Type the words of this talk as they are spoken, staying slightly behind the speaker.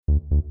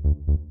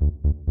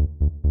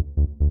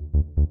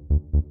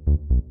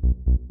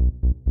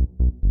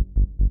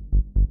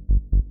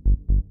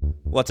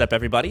What's up,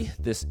 everybody?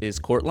 This is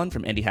Cortland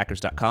from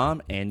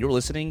IndieHackers.com, and you're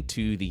listening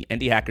to the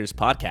Indie Hackers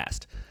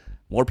podcast.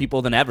 More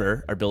people than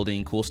ever are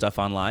building cool stuff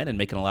online and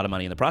making a lot of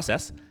money in the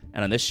process.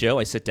 And on this show,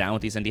 I sit down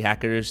with these indie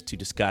hackers to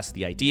discuss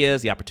the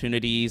ideas, the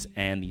opportunities,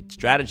 and the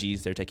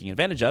strategies they're taking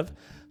advantage of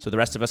so the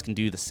rest of us can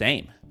do the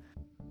same.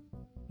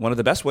 One of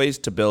the best ways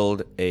to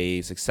build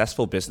a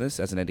successful business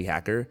as an indie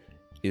hacker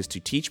is to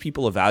teach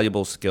people a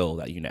valuable skill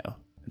that you know.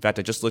 In fact,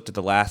 I just looked at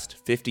the last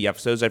 50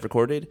 episodes I've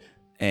recorded,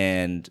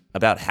 and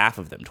about half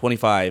of them,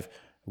 25,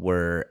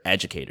 were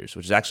educators,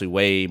 which is actually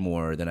way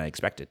more than I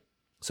expected.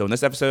 So in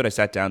this episode, I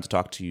sat down to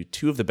talk to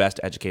two of the best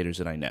educators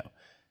that I know.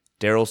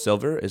 Daryl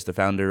Silver is the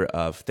founder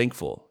of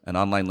Thinkful, an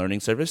online learning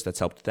service that's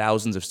helped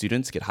thousands of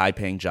students get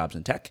high-paying jobs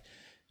in tech.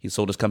 He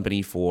sold his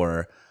company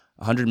for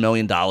 $100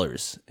 million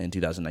in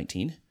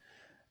 2019.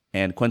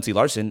 And Quincy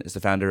Larson is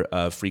the founder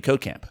of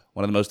FreeCodeCamp,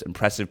 one of the most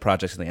impressive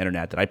projects on the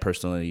internet that I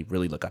personally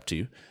really look up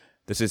to.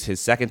 This is his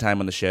second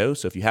time on the show,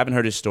 so if you haven't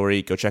heard his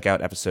story, go check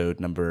out episode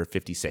number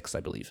 56, I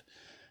believe.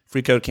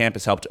 FreeCodeCamp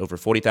has helped over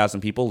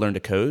 40,000 people learn to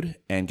code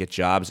and get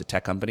jobs at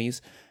tech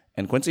companies,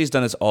 and Quincy's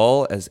done this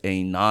all as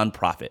a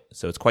nonprofit,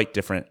 so it's quite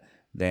different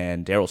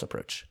than Daryl's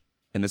approach.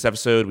 In this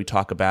episode, we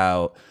talk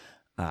about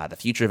the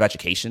future of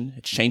education.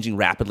 It's changing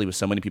rapidly with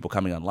so many people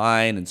coming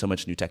online and so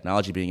much new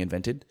technology being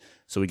invented,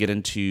 so we get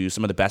into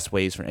some of the best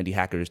ways for indie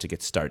hackers to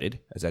get started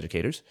as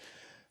educators.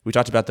 We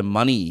talked about the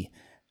money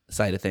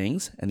side of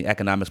things and the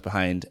economics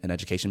behind an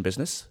education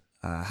business.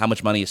 How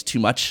much money is too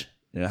much?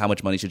 How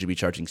much money should you be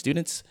charging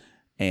students?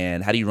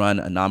 And how do you run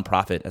a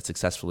nonprofit as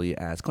successfully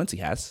as Quincy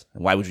has?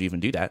 And why would you even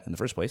do that in the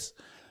first place?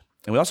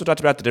 And we also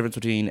talked about the difference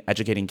between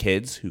educating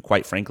kids who,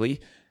 quite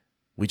frankly,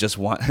 we just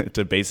want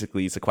to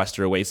basically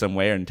sequester away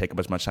somewhere and take up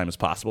as much time as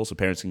possible so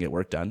parents can get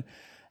work done,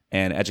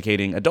 and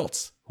educating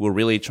adults who are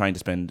really trying to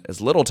spend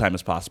as little time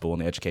as possible in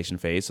the education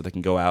phase so they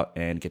can go out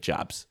and get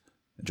jobs.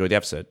 Enjoy the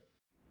episode.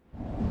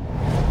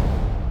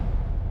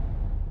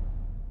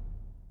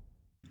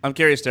 I'm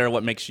curious, Daryl,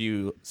 what makes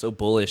you so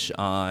bullish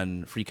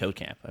on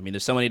FreeCodeCamp? I mean,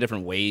 there's so many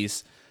different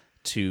ways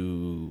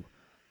to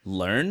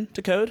learn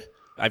to code.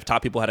 I've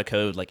taught people how to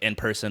code like in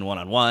person,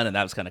 one-on-one, and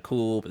that was kind of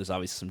cool, but there's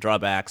obviously some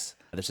drawbacks.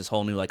 There's this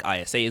whole new like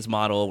ISAs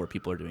model where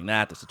people are doing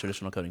that. There's the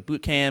traditional coding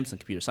boot camps and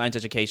computer science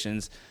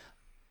educations.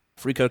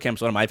 FreeCodeCamp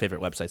is one of my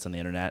favorite websites on the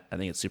internet. I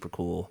think it's super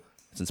cool.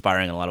 It's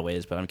inspiring in a lot of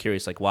ways, but I'm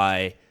curious like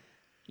why,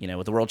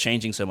 with the world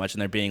changing so much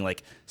and there being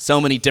like so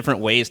many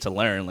different ways to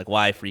learn, like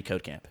why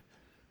FreeCodeCamp?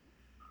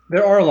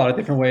 There are a lot of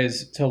different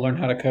ways to learn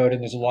how to code,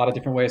 and there's a lot of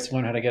different ways to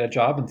learn how to get a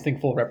job. And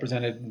Thinkful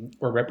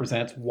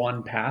represents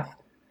one path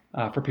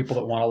for people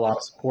that want a lot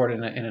of support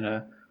in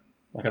a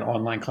like an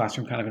online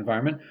classroom kind of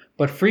environment.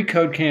 But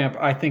FreeCodeCamp,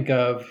 I think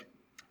of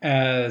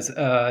as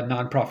a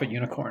nonprofit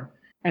unicorn,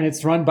 and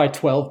it's run by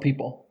 12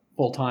 people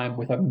full time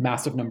with a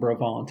massive number of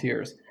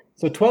volunteers.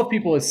 So 12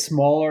 people is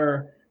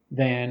smaller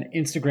than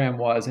Instagram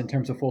was in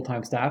terms of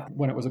full-time staff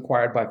when it was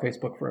acquired by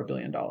Facebook for $1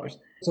 billion.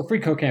 So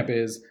FreeCodeCamp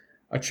is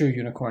a true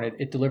unicorn.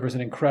 It delivers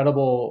an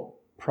incredible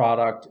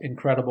product,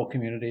 incredible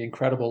community,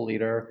 incredible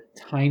leader,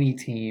 tiny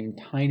team,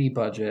 tiny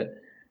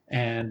budget,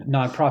 and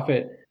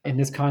nonprofit in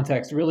this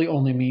context really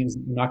only means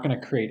you're not going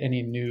to create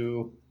any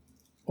new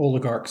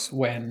oligarchs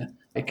when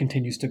it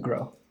continues to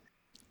grow.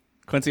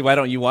 Quincy, why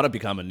don't you want to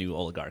become a new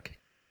oligarch?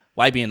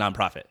 Why be a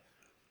nonprofit?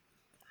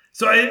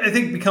 So I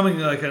think becoming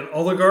like an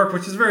oligarch,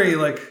 which is very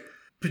like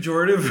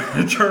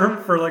pejorative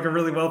term for like a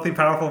really wealthy,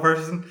 powerful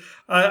person.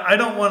 I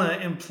don't want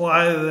to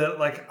imply that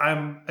like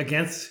I'm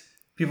against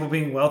people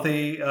being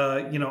wealthy.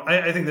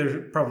 I think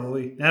there's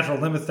probably natural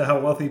limits to how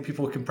wealthy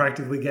people can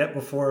practically get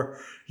before,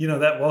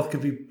 that wealth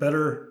could be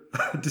better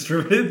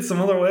distributed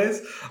some other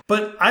ways.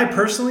 But I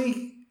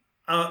personally,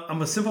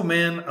 I'm a simple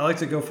man. I like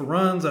to go for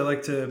runs. I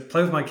like to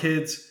play with my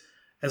kids.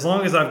 As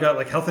long as I've got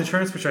like health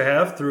insurance, which I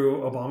have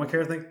through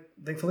Obamacare,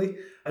 thankfully,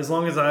 as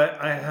long as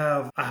I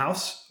have a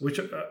house, which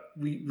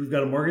we've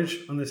got a mortgage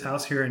on this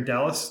house here in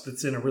Dallas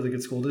that's in a really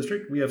good school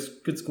district. We have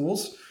good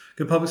schools,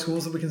 good public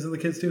schools that we can send the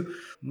kids to.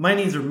 My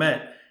needs are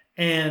met.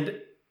 And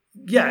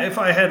yeah, if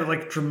I had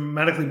like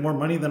dramatically more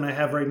money than I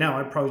have right now,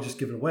 I'd probably just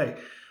give it away.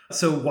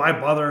 So why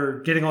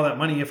bother getting all that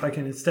money if I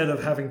can, instead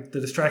of having the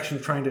distraction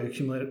of trying to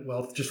accumulate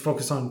wealth, just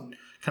focus on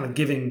kind of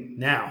giving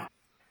now?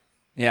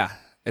 Yeah,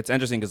 it's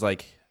interesting because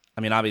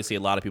obviously a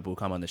lot of people who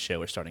come on this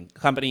show are starting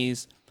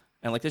companies,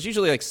 and there's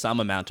usually some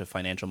amount of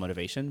financial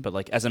motivation,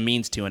 but as a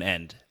means to an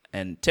end.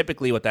 And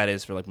typically what that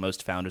is for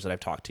most founders that I've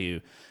talked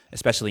to,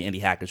 especially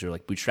indie hackers who are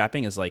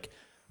bootstrapping, is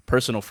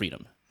personal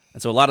freedom.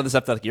 And so a lot of the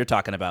stuff that you're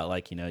talking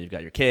about, you've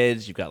got your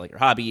kids, you've got your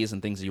hobbies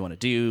and things that you want to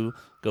do,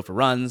 go for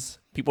runs.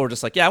 People are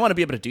just I want to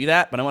be able to do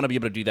that, but I want to be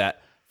able to do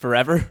that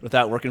forever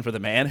without working for the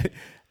man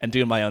and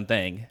doing my own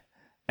thing.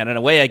 And in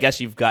a way, I guess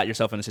you've got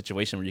yourself in a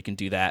situation where you can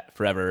do that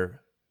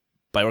forever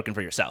by working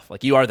for yourself.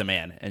 You are the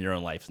man in your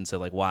own life. And so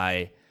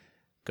why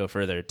go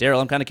further? Daryl,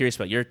 I'm kind of curious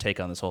about your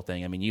take on this whole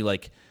thing. I mean, you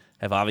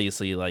have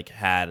obviously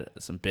had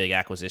some big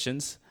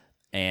acquisitions,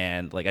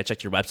 and I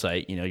checked your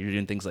website, you're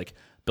doing things like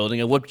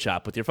building a wood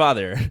shop with your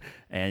father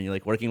and you're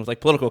like working with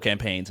like political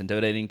campaigns and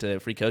donating to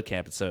Free Code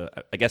Camp. And so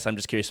I guess I'm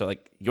just curious about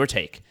like your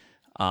take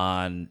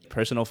on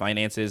personal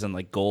finances and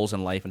like goals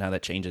in life and how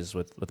that changes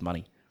with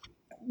money.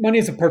 Money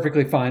is a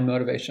perfectly fine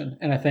motivation.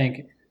 And I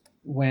think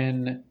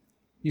when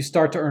you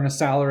start to earn a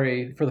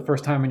salary for the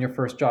first time in your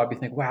first job, you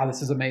think, wow,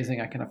 this is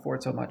amazing. I can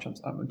afford so much.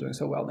 I'm doing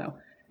so well now.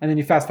 And then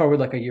you fast forward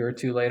like a year or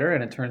two later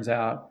and it turns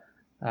out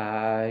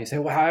you say,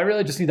 well, I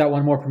really just need that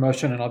one more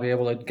promotion and I'll be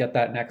able to get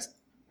that next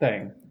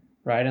thing,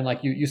 right? And like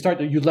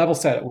you level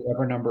set at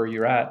whatever number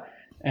you're at.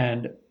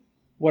 And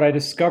what I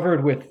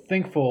discovered with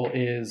Thinkful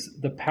is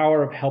the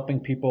power of helping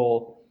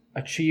people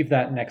achieve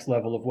that next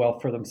level of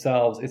wealth for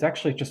themselves is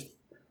actually just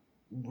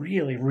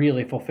really,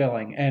 really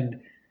fulfilling.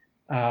 And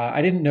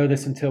I didn't know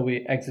this until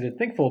we exited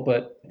Thinkful,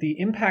 but the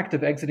impact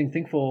of exiting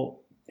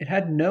Thinkful, it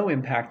had no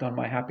impact on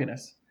my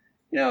happiness.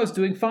 I was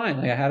doing fine.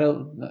 Like I had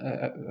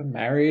I'm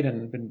married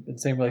and been in the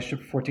same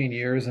relationship for 14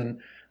 years, and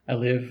I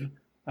live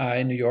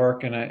in New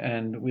York,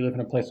 and we live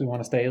in a place we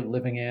want to stay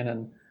living in,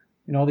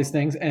 and all these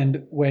things.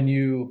 And when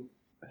you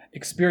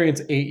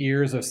experience 8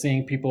 years of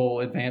seeing people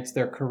advance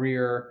their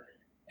career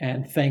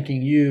and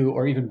thanking you,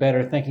 or even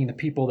better, thanking the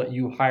people that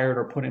you hired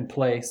or put in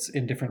place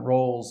in different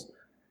roles,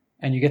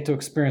 and you get to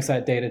experience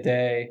that day to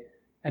day,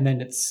 and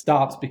then it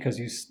stops because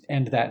you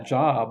end that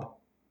job,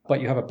 but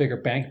you have a bigger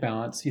bank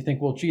balance, you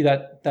think, well, gee,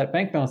 that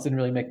bank balance didn't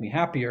really make me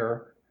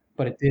happier,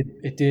 but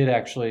it did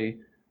actually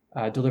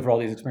deliver all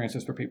these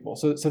experiences for people.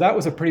 So that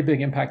was a pretty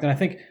big impact. And I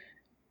think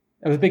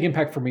it was a big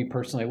impact for me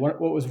personally. What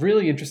was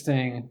really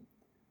interesting,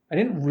 I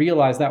didn't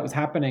realize that was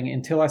happening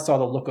until I saw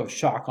the look of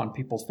shock on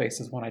people's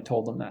faces when I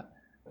told them that.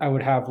 I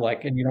would have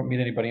and you don't meet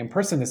anybody in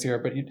person this year,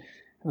 but you'd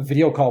have a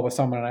video call with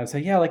someone and I would say,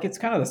 yeah, like it's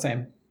kind of the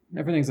same.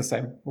 Everything's the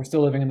same. We're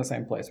still living in the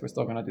same place. We're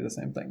still going to do the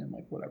same thing, and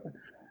like whatever.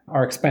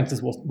 Our expenses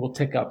will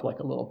tick up like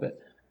a little bit,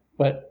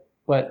 but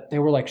they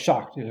were like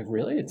shocked. You're like,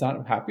 really? It's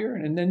not happier?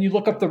 And then you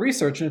look up the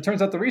research, and it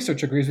turns out the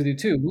research agrees with you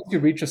too. Once you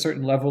reach a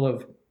certain level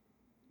of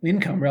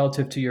income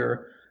relative to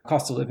your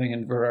cost of living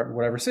in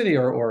whatever city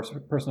or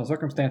personal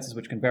circumstances,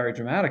 which can vary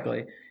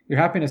dramatically, your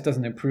happiness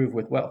doesn't improve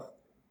with wealth.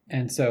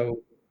 And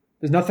so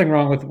there's nothing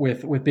wrong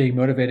with being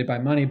motivated by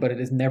money, but it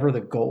is never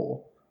the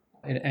goal.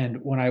 And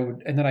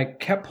then I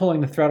kept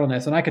pulling the thread on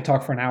this, and I could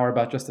talk for an hour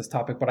about just this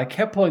topic, but I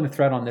kept pulling the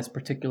thread on this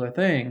particular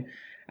thing,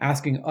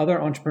 asking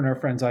other entrepreneur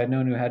friends I had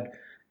known who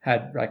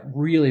had like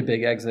really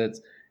big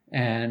exits.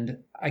 And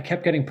I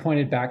kept getting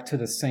pointed back to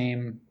the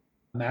same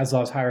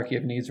Maslow's hierarchy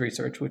of needs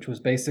research, which was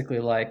basically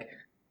like,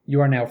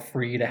 you are now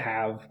free to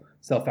have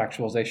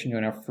self-actualization. You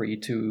are now free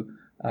to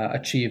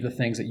achieve the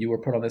things that you were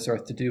put on this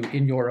earth to do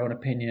in your own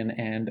opinion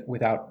and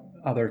without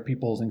other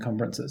people's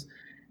encumbrances.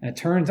 And it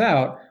turns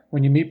out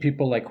when you meet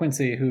people like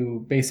Quincy,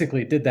 who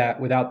basically did that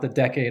without the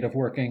decade of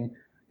working,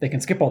 they can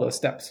skip all those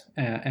steps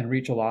and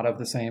reach a lot of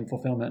the same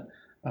fulfillment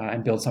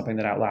and build something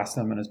that outlasts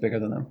them and is bigger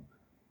than them.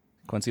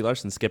 Quincy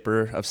Larson,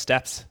 skipper of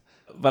steps.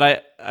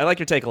 But I like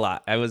your take a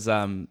lot. I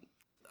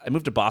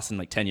moved to Boston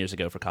like 10 years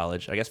ago for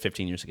college. I guess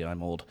 15 years ago.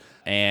 I'm old.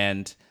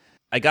 And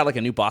I got like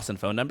a new Boston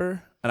phone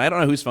number. And I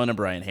don't know whose phone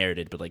number I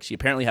inherited, but like she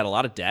apparently had a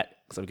lot of debt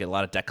because I would get a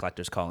lot of debt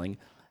collectors calling.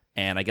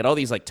 And I get all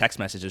these like text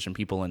messages from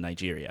people in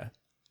Nigeria.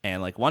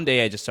 And like one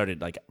day I just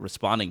started like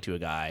responding to a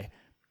guy.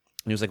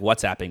 He was like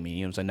WhatsApping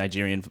me. It was a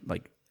Nigerian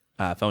like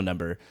phone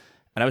number.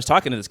 And I was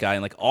talking to this guy,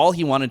 and like all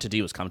he wanted to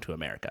do was come to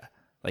America.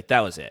 Like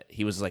that was it.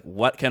 He was like,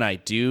 what can I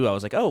do? I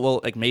was like, oh,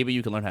 well, like maybe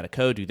you can learn how to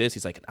code, do this.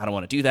 He's like, I don't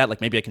want to do that.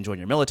 Like maybe I can join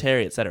your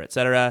military, et cetera, et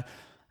cetera.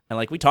 And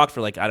like we talked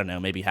for like, I don't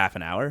know, maybe half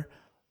an hour.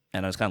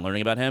 And I was kind of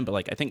learning about him. But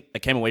like I think I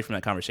came away from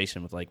that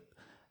conversation with like,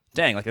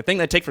 dang, like the thing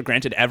that I take for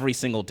granted every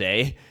single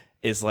day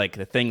is like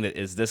the thing that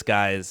is this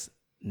guy's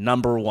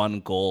number one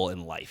goal in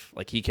life.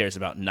 Like he cares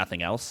about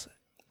nothing else.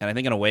 And I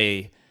think in a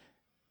way,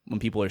 when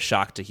people are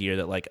shocked to hear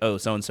that like, oh,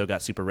 so-and-so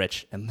got super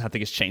rich and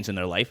nothing has changed in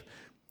their life,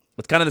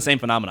 it's kind of the same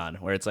phenomenon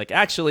where it's like,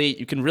 actually,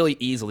 you can really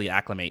easily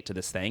acclimate to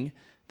this thing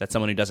that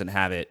someone who doesn't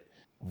have it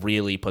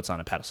really puts on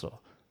a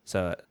pedestal.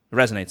 So it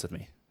resonates with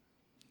me.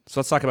 So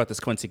let's talk about this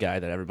Quincy guy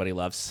that everybody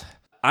loves.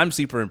 I'm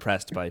super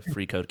impressed by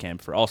Free Code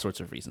Camp for all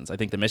sorts of reasons. I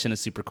think the mission is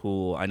super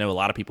cool. I know a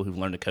lot of people who've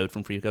learned to code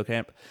from Free Code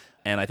Camp.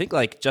 And I think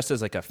like just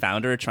as like a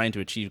founder trying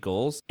to achieve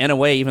goals, in a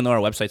way, even though our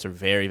websites are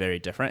very, very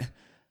different,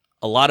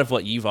 a lot of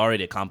what you've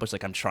already accomplished,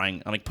 like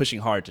I'm like pushing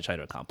hard to try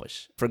to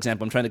accomplish. For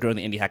example, I'm trying to grow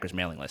the Indie Hackers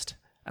mailing list.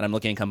 And I'm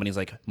looking at companies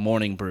like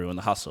Morning Brew and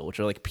The Hustle, which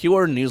are like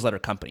pure newsletter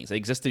companies. They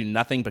exist to do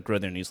nothing but grow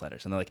their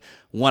newsletters. And they're like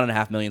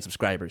 1.5 million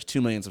subscribers, 2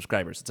 million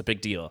subscribers. It's a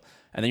big deal.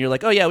 And then you're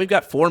like, oh yeah, we've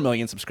got 4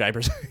 million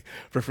subscribers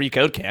for Free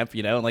Code Camp,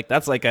 you know? And like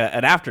that's like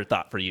an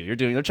afterthought for you. You're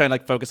trying to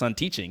like focus on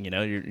teaching, you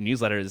know? Your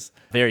newsletter is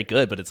very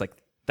good, but it's like,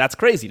 that's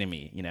crazy to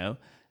me, you know?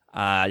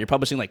 You're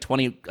publishing like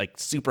 20 like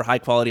super high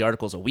quality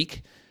articles a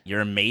week. You're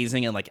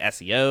amazing in like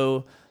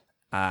SEO.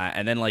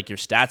 And then like your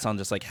stats on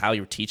just like how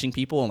you're teaching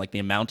people and like the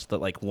amount that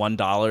like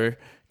 $1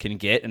 can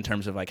get in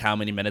terms of like how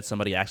many minutes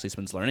somebody actually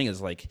spends learning is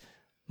like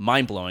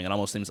mind blowing and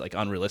almost seems like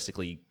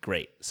unrealistically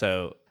great.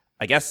 So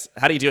I guess,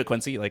 how do you do it,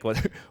 Quincy? Like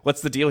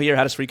what's the deal here?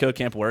 How does Free Code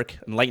Camp work?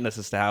 Enlighten us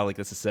as to how like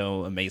this is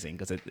so amazing,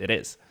 because it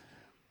is.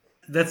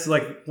 That's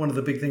like one of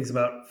the big things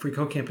about Free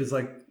Code Camp is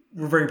like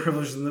we're very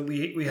privileged in that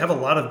we have a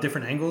lot of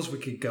different angles we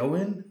could go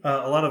in,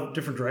 a lot of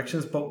different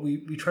directions, but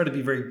we try to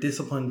be very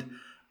disciplined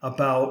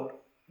about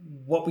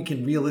what we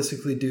can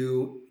realistically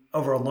do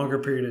over a longer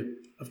period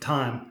of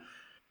time.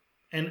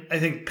 And I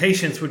think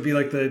patience would be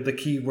like the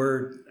key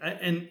word.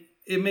 And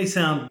it may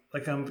sound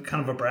like I'm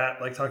kind of a brat,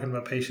 like talking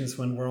about patience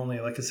when we're only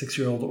like a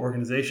 6-year-old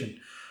organization.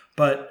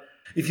 But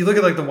if you look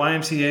at like the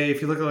YMCA,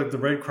 if you look at like the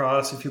Red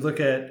Cross, if you look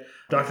at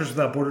Doctors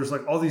Without Borders,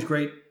 like all these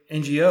great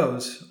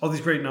NGOs, all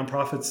these great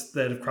nonprofits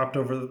that have cropped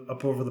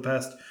up over the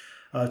past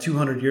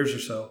 200 years or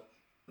so.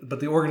 But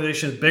the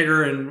organization is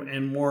bigger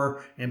and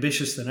more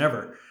ambitious than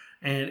ever.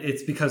 And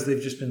it's because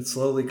they've just been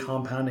slowly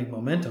compounding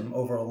momentum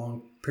over a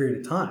long period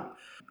of time.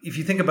 If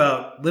you think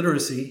about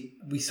literacy,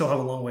 we still have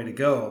a long way to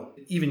go,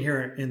 even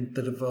here in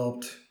the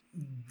developed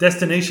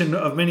destination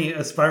of many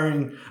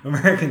aspiring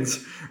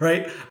Americans,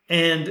 right?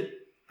 And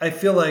I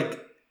feel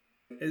like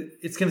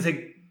it's going to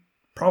take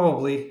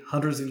probably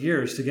hundreds of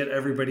years to get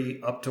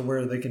everybody up to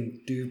where they can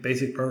do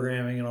basic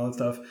programming and all that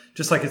stuff,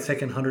 just like it's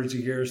taken hundreds of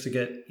years to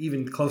get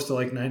even close to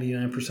like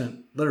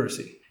 99%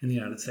 literacy in the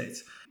United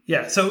States.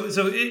 Yeah, so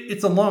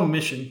it's a long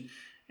mission.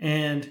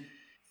 And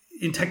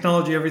in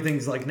technology,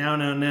 everything's like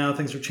now,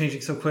 things are changing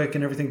so quick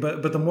and everything.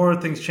 But the more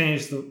things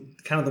change,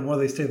 the more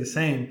they stay the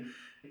same.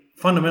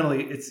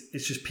 Fundamentally,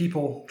 it's just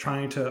people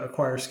trying to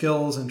acquire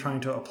skills and trying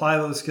to apply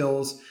those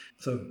skills.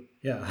 So,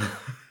 yeah.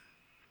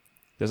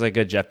 There's like a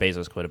good Jeff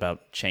Bezos quote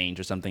about change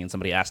or something, and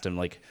somebody asked him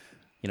like,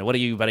 what are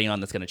you betting on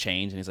that's going to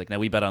change? And he's like, no,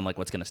 we bet on like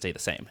what's going to stay the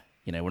same.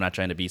 We're not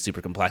trying to be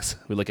super complex.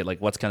 We look at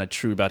like what's kind of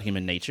true about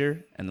human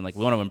nature, and then like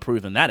we want to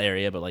improve in that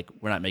area, but like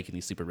we're not making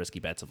these super risky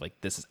bets of like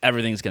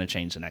everything's going to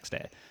change the next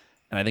day.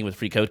 And I think with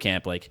Free Code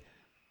Camp, like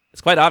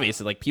it's quite obvious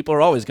that like people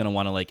are always going to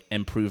want to like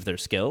improve their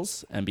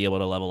skills and be able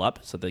to level up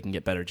so they can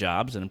get better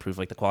jobs and improve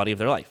like the quality of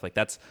their life. Like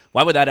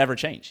why would that ever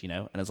change?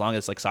 And as long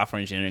as like software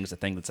engineering is a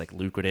thing that's like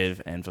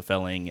lucrative and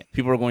fulfilling,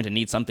 people are going to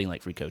need something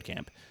like Free Code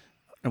Camp.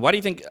 And why do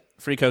you think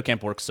Free Code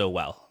Camp works so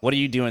well? What are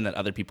you doing that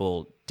other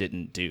people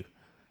didn't do?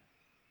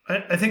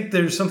 I think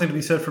there's something to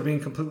be said for being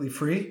completely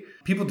free.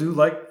 People do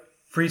like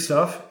free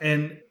stuff.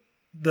 And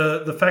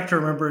the fact to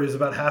remember is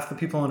about half the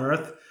people on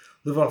Earth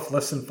live off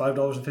less than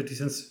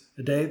 $5.50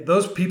 a day.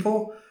 Those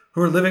people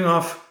who are living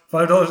off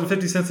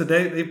 $5.50 a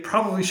day, they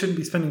probably shouldn't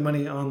be spending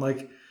money on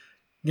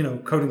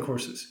coding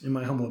courses, in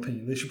my humble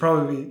opinion. They should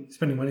probably be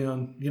spending money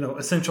on,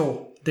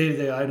 essential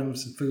day-to-day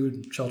items and food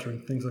and shelter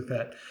and things like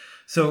that.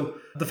 So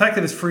the fact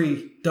that it's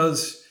free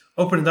does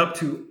open it up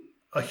to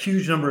a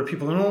huge number of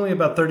people, and only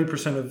about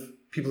 30% of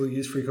people who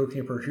use Free Code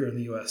Camp are here in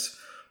the US.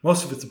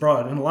 Most of it's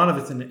abroad, and a lot of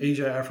it's in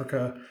Asia,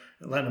 Africa,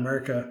 Latin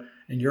America,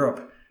 and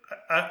Europe.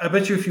 I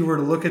bet you if you were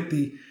to look at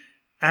the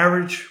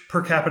average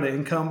per capita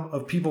income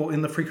of people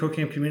in the Free Code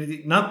Camp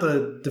community, not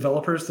the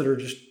developers that are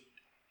just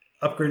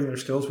upgrading their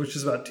skills, which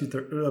is about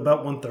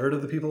 1/3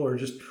 of the people are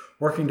just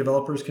working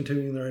developers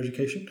continuing their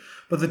education,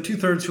 but the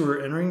 2/3 who are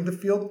entering the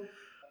field,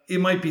 it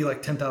might be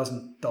like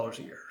 $10,000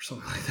 a year or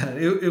something like that.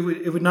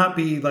 It would not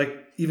be like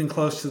even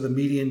close to the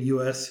median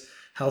U.S.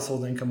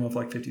 household income of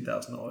like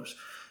 $50,000.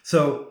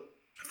 So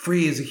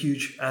free is a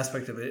huge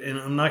aspect of it, and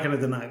I'm not going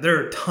to deny it.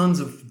 There are tons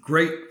of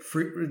great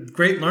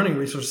learning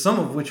resources, some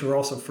of which are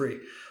also free.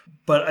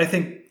 But I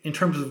think in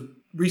terms of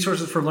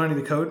resources for learning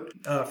the code,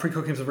 Free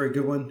Code Camp is a very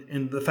good one,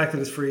 and the fact that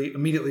it's free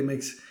immediately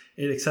makes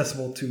it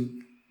accessible to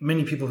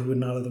many people who would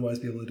not otherwise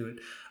be able to do it.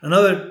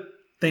 Another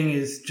thing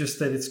is just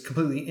that it's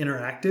completely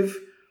interactive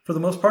for the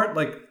most part.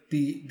 Like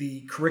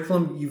the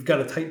curriculum, you've got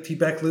a tight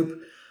feedback loop.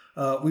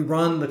 We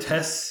run the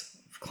tests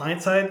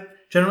client side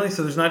generally,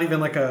 so there's not even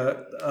like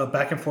a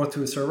back and forth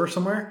to a server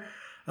somewhere.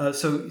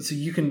 So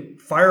you can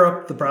fire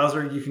up the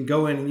browser, you can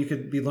go in and you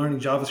could be learning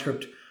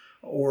JavaScript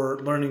or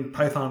learning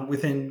Python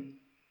within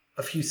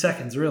a few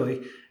seconds,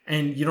 really.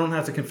 And you don't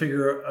have to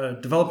configure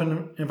a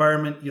development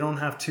environment. You don't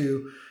have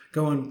to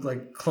go and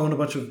like clone a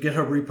bunch of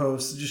GitHub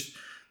repos. Just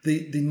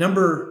the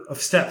number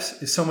of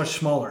steps is so much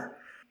smaller.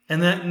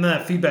 And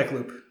that feedback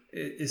loop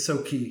is so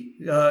key.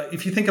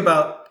 If you think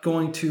about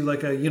going to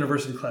like a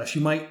university class,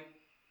 you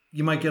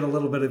might get a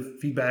little bit of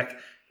feedback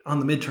on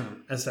the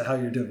midterm as to how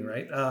you're doing,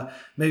 right?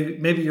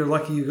 Maybe you're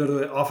lucky you go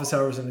to office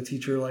hours and a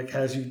teacher like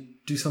has you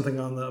do something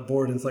on the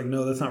board and it's like,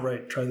 no, that's not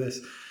right. Try this.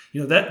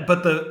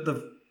 But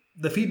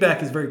the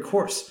feedback is very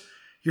coarse.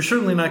 You're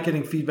certainly not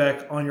getting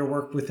feedback on your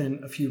work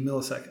within a few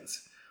milliseconds.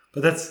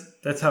 But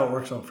that's how it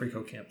works on Free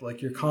Code Camp.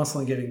 Like you're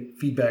constantly getting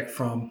feedback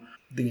from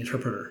the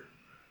interpreter.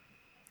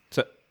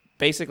 So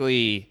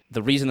basically,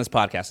 the reason this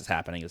podcast is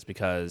happening is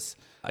because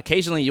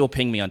occasionally you'll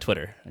ping me on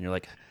Twitter and you're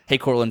like, hey,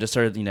 Courtland, just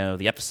heard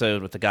the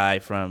episode with the guy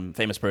from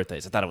Famous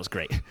Birthdays. I thought it was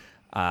great.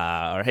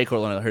 Or hey,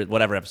 Courtland, I heard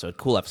whatever episode,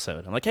 cool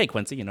episode. I'm like, hey,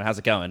 Quincy, how's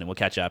it going? And we'll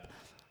catch up.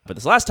 But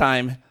this last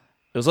time,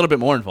 it was a little bit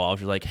more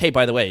involved. You're like, hey,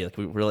 by the way, like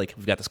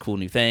we've got this cool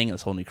new thing,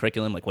 this whole new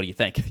curriculum. Like, what do you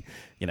think?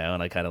 And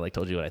I kind of like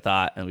told you what I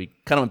thought, and we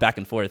kind of went back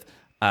and forth.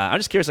 I'm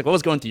just curious, like, what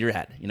was going through your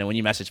head? When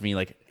you messaged me,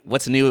 like,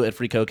 what's new at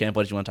Free Code Camp?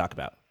 What did you want to talk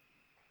about?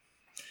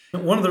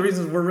 One of the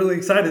reasons we're really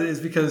excited is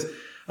because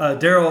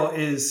Daryl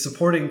is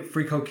supporting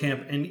Free Code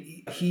Camp, and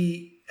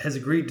he has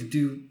agreed to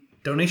do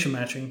donation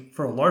matching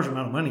for a large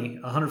amount of money,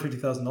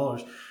 $150,000.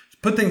 To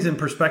put things in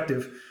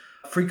perspective,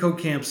 Free Code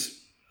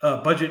Camp's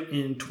budget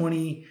in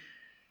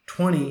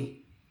 2020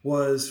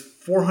 was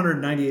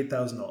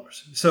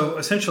 $498,000. So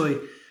essentially,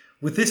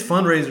 with this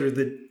fundraiser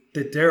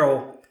that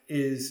Daryl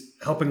is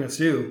helping us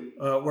do,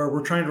 where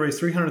we're trying to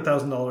raise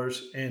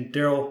 $300,000, and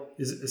Daryl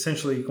is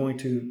essentially going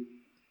to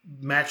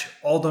match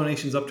all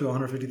donations up to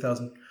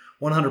 $150,000,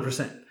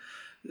 100%.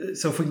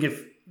 So if we can get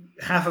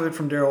half of it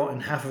from Daryl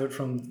and half of it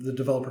from the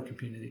developer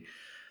community,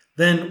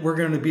 then we're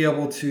going to be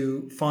able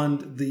to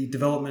fund the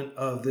development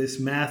of this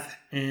math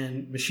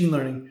and machine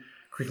learning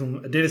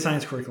curriculum, a data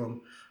science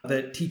curriculum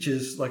that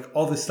teaches like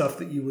all this stuff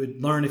that you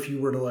would learn if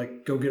you were to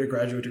like go get a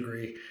graduate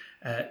degree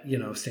at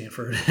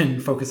Stanford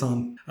and focus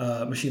on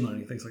machine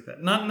learning, things like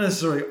that. Not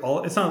necessarily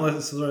it's not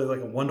necessarily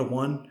like a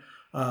one-to-one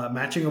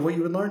matching of what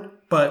you would learn,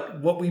 but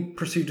what we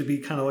perceive to be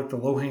kind of like the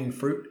low-hanging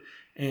fruit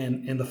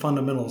and the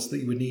fundamentals that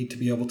you would need to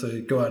be able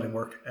to go out and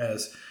work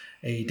as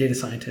a data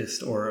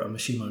scientist or a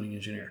machine learning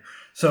engineer.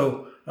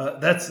 So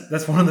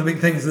that's one of the big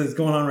things that's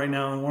going on right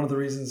now, and one of the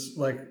reasons,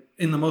 like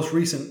in the most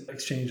recent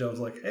exchange, I was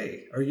like,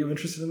 "Hey, are you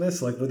interested in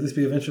this? Like, would this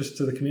be of interest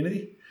to the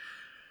community?"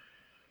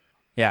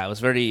 Yeah, it was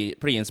pretty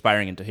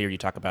inspiring to hear you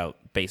talk about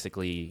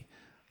basically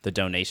the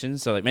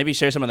donations. So like maybe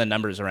share some of the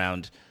numbers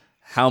around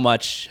how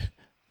much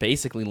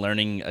basically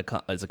learning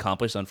is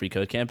accomplished on Free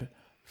Code Camp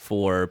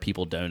for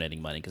people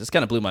donating money, because this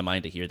kind of blew my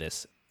mind to hear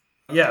this.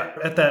 Yeah,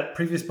 at that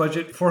previous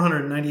budget,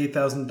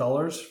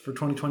 $498,000 for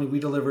 2020, we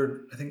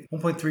delivered, I think,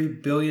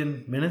 1.3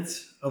 billion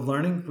minutes of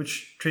learning,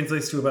 which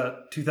translates to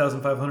about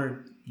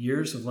 2,500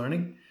 years of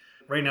learning.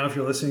 Right now, if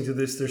you're listening to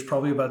this, there's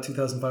probably about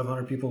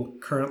 2,500 people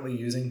currently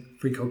using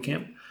Free Code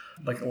Camp,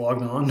 like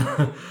logged on.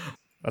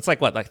 That's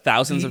like what, like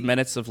thousands of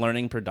minutes of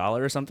learning per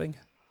dollar or something?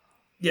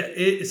 Yeah,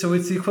 so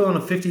it's the equivalent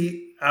of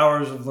 50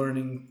 hours of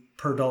learning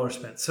per dollar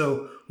spent.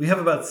 So we have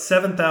about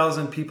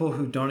 7,000 people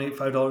who donate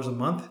 $5 a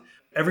month.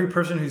 Every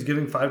person who's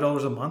giving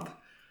 $5 a month,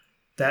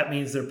 that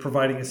means they're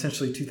providing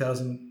essentially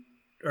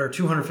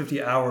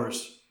 250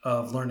 hours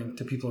of learning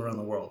to people around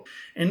the world.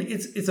 And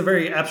it's a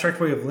very abstract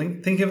way of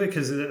thinking of it,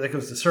 because that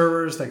goes to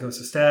servers, that goes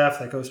to staff,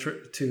 that goes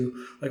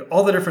to like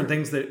all the different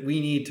things that we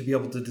need to be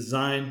able to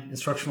design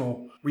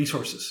instructional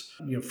resources,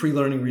 free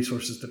learning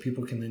resources that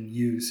people can then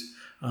use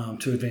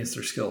to advance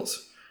their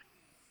skills.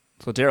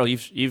 So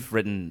Daryl, you've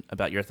written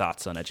about your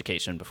thoughts on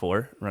education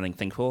before, running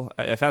Thinkful.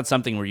 I found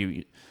something where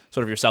you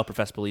sort of your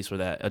self-professed beliefs were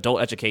that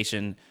adult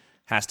education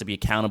has to be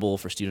accountable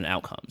for student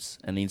outcomes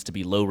and needs to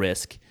be low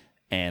risk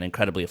and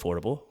incredibly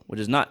affordable, which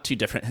is not too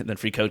different than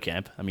Free Code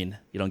Camp. I mean,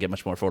 you don't get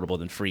much more affordable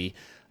than free.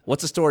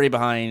 What's the story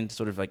behind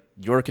sort of like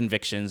your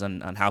convictions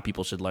on how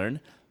people should learn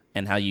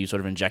and how you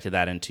sort of injected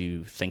that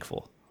into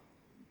Thinkful?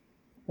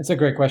 It's a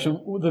great question.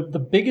 The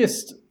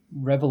biggest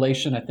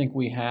revelation I think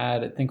we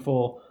had at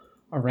Thinkful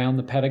around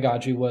the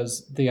pedagogy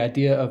was the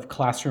idea of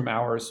classroom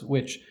hours,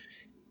 which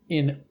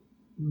in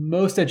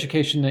most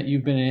education that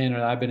you've been in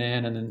or I've been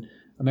in and then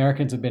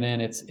Americans have been in,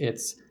 it's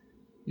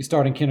you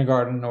start in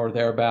kindergarten or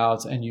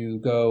thereabouts and you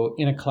go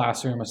in a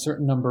classroom a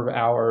certain number of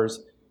hours,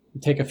 you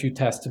take a few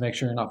tests to make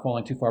sure you're not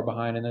falling too far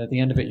behind, and then at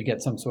the end of it you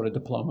get some sort of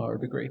diploma or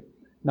degree.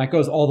 And that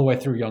goes all the way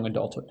through young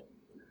adulthood,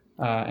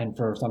 and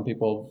for some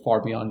people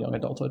far beyond young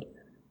adulthood.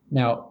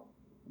 Now,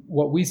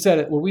 what we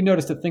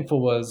noticed at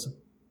Thinkful was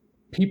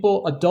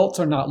adults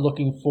are not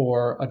looking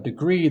for a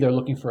degree, they're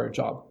looking for a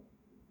job.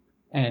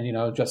 And,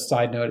 just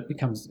side note,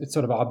 it's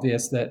sort of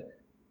obvious that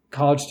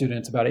college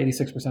students, about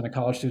 86% of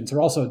college students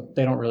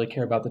they don't really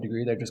care about the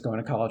degree, they're just going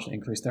to college to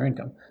increase their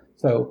income.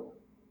 So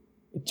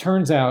it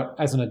turns out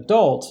as an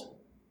adult,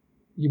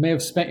 you may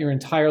have spent your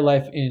entire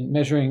life in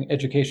measuring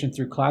education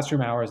through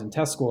classroom hours and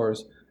test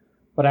scores,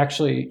 but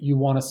actually you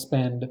want to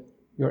spend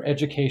your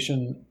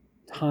education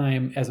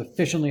time as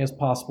efficiently as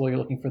possible. You're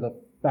looking for the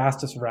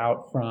fastest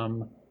route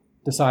from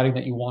deciding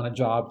that you want a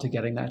job to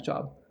getting that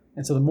job.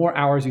 And so the more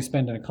hours you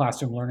spend in a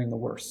classroom learning, the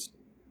worse.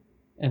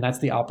 And that's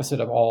the opposite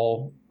of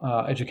all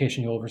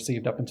education you'll have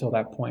received up until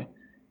that point.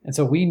 And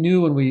so we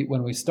knew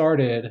when we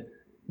started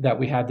that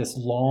we had this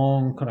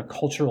long kind of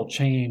cultural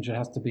change that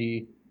has to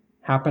be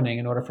happening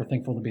in order for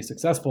Thinkful to be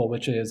successful,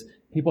 which is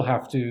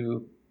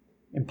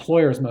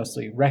employers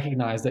mostly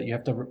recognize that you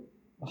have to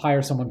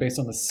hire someone based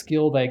on the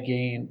skill they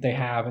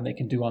have and they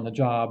can do on the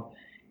job,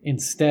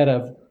 instead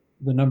of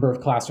the number of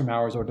classroom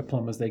hours or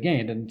diplomas they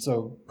gained. And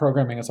so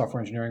programming and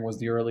software engineering was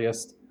the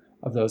earliest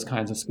of those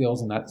kinds of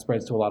skills, and that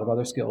spreads to a lot of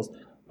other skills.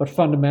 But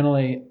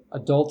fundamentally,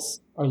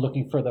 adults are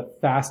looking for the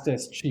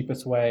fastest,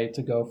 cheapest way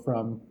to go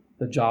from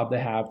the job they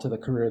have to the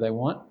career they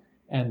want.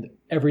 And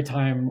every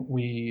time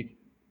we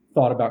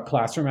thought about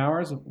classroom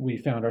hours, we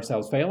found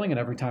ourselves failing. And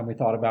every time we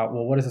thought about,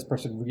 well, what does this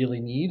person really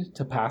need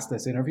to pass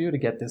this interview to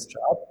get this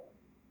job?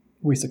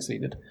 We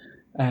succeeded.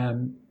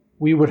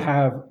 We would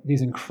have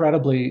these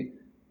incredibly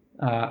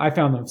I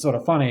found them sort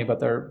of funny, but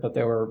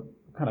they were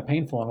kind of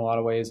painful in a lot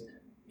of ways,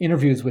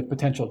 interviews with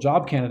potential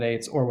job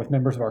candidates or with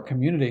members of our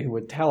community who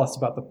would tell us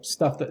about the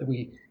stuff that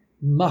we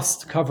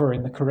must cover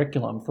in the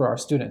curriculum for our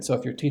students. So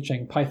if you're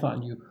teaching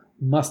Python, you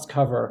must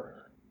cover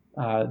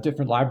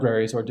different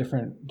libraries or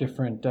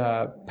different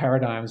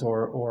paradigms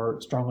or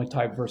strongly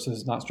typed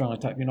versus not strongly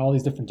typed, all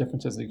these different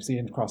differences that you see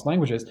across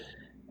languages.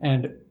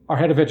 And our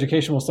head of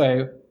education will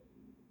say,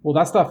 well,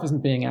 that stuff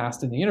isn't being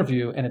asked in the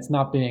interview, and it's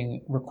not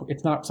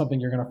something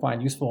you're going to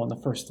find useful in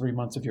the first 3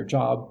 months of your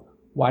job.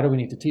 Why do we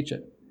need to teach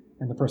it?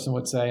 And the person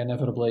would say,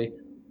 inevitably,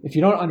 if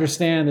you don't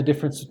understand the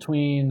difference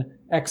between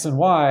X and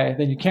Y,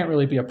 then you can't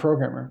really be a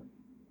programmer.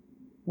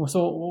 Well,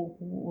 so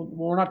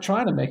we're not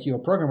trying to make you a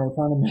programmer. We're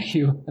trying to make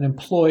you an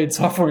employed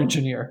software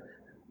engineer.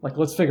 Like,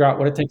 let's figure out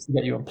what it takes to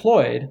get you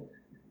employed.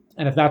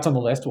 And if that's on the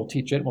list, we'll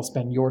teach it. We'll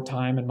spend your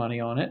time and money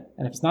on it.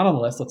 And if it's not on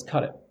the list, let's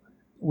cut it.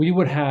 We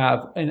would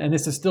have, and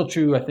this is still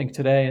true, I think,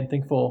 today in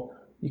Thinkful,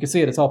 you can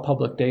see it, it's all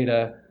public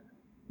data.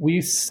 We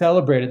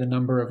celebrated the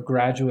number of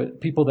graduate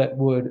people that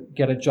would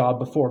get a job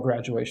before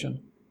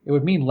graduation. It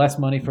would mean less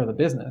money for the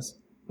business,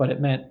 but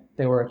it meant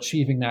they were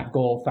achieving that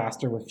goal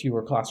faster with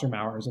fewer classroom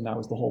hours. And that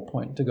was the whole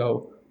point, to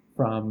go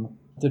from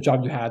the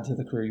job you had to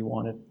the career you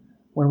wanted.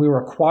 When we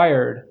were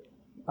acquired,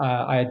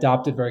 I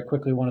adopted very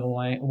quickly one of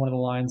the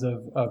lines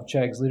of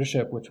Chegg's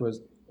leadership, which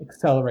was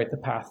accelerate the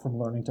path from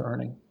learning to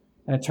earning.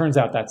 And it turns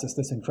out that's just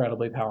this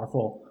incredibly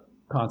powerful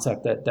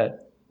concept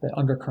that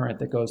undercurrent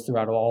that goes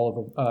throughout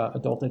all of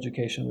adult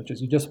education, which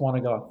is you just want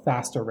to go a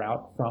faster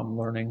route from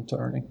learning to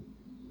earning.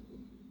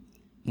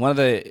 One of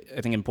the,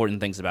 I think, important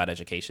things about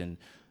education,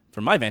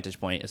 from my vantage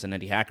point as an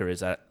indie hacker,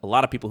 is that a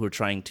lot of people who are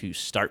trying to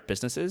start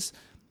businesses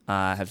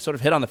have sort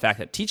of hit on the fact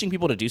that teaching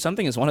people to do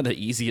something is one of the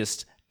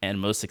easiest and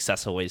most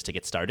successful ways to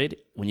get started.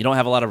 When you don't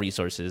have a lot of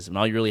resources and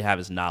all you really have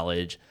is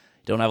knowledge,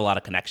 you don't have a lot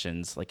of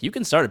connections, like, you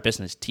can start a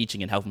business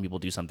teaching and helping people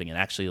do something and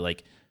actually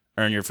like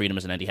earn your freedom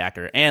as an indie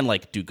hacker and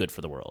like do good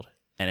for the world.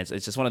 And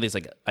it's just one of these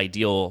like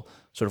ideal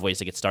sort of ways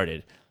to get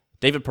started.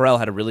 David Perell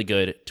had a really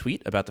good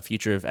tweet about the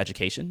future of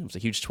education. It was a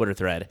huge Twitter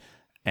thread.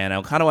 And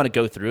I kind of want to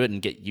go through it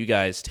and get you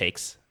guys'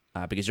 takes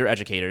because you're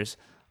educators.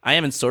 I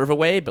am in sort of a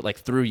way, but like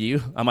through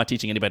you. I'm not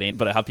teaching anybody,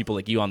 but I have people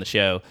like you on the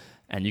show,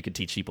 and you can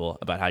teach people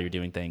about how you're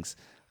doing things.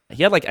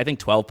 He had like, I think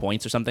 12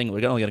 points or something.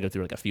 We're only going to go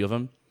through like a few of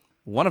them.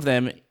 One of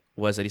them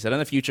was that he said, in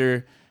the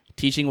future,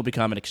 teaching will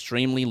become an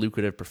extremely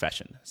lucrative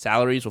profession.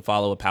 Salaries will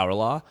follow a power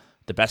law.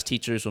 The best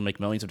teachers will make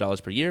millions of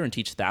dollars per year and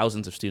teach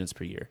thousands of students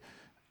per year.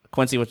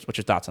 Quincy, what's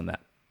your thoughts on that?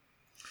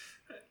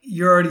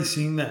 You're already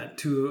seeing that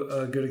to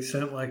a good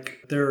extent.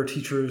 Like, there are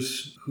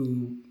teachers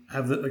who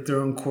have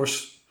their own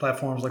course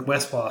platforms. Like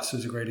Westboss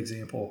is a great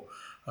example.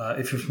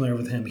 If you're familiar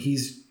with him,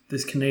 he's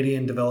this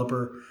Canadian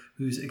developer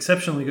who's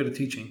exceptionally good at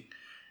teaching,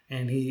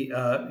 and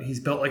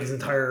he's built like his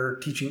entire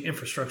teaching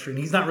infrastructure, and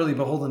he's not really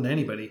beholden to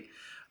anybody.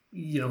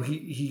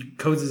 He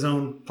codes his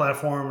own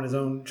platform and his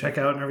own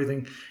checkout and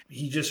everything.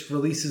 He just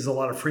releases a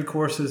lot of free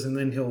courses, and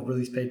then he'll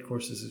release paid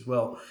courses as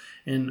well.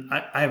 And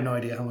I have no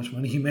idea how much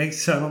money he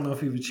makes, so I don't know if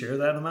he would share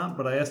that amount,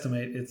 but I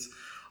estimate it's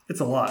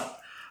a lot.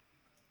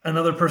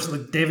 Another person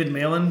like David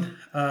Malin,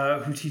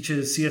 who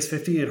teaches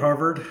CS50 at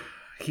Harvard,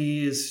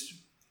 he is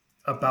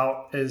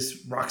about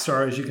as rock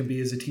star as you can be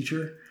as a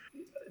teacher.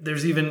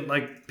 There's even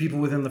like people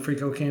within the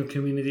FreeCodeCamp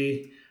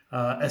community.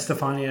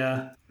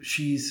 Estefania,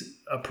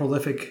 she's a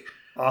prolific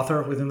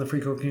author within the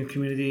FreeCodeCamp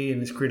community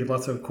and has created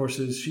lots of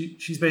courses.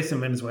 She's based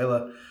in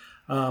Venezuela,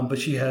 but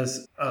she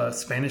has a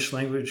Spanish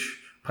language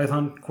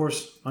Python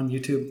course on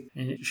YouTube,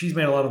 and she's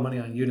made a lot of money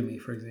on Udemy,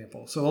 for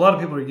example. So a lot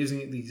of people are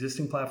using the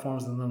existing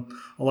platforms, and then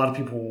a lot of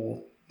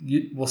people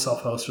will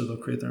self-host or they'll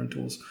create their own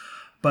tools.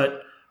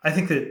 But I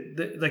think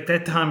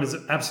that time has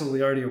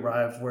absolutely already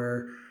arrived.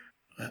 Where,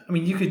 I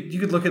mean, you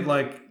could look at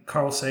like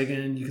Carl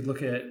Sagan, you could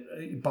look at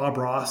Bob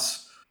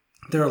Ross.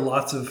 There are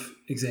lots of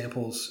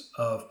examples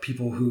of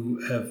people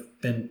who have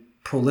been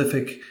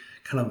prolific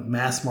kind of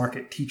mass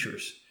market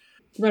teachers.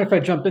 As a matter if I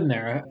jump in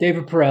there,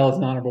 David Perell is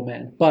an honorable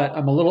man, but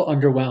I'm a little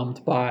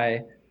underwhelmed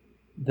by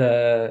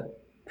the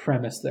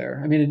premise there.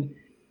 I mean,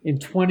 in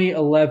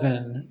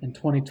 2011 and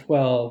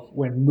 2012,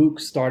 when MOOC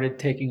started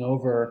taking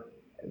over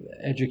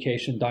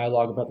education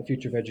dialogue about the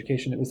future of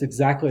education, it was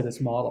exactly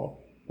this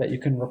model that you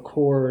can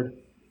record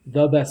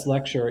the best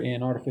lecture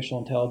in artificial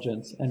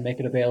intelligence and make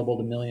it available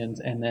to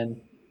millions, and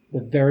then the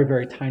very,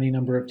 very tiny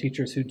number of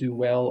teachers who do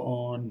well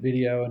on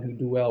video and who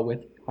do well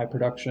with high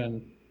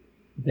production,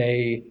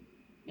 they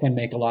can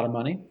make a lot of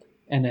money.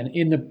 And then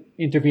in the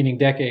intervening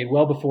decade,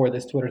 well before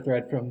this Twitter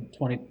thread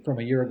from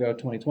a year ago,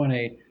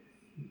 2020,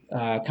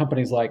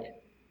 companies like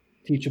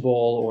Teachable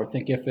or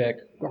Thinkific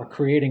are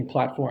creating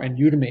platform, and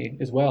Udemy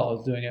as well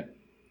is doing it,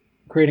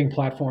 creating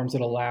platforms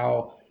that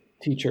allow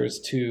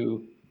teachers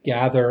to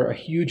gather a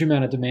huge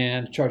amount of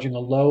demand, charging a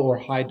low or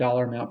high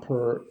dollar amount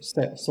per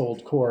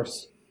sold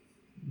course,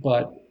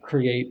 but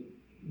create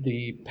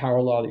the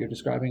power law that you're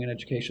describing in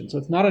education. So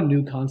it's not a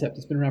new concept.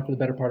 It's been around for the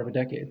better part of a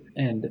decade.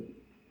 And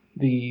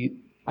the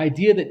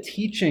idea that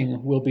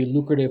teaching will be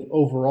lucrative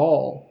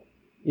overall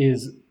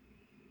is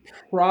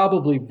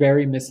probably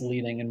very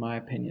misleading, in my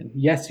opinion.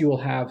 Yes, you will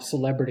have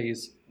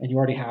celebrities, and you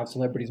already have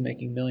celebrities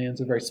making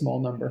millions, a very small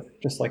number,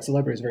 just like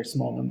celebrities, a very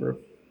small number of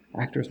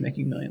actors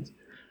making millions.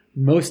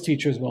 Most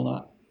teachers will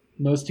not.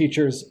 Most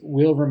teachers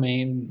will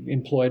remain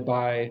employed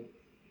by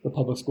the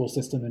public school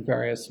system in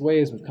various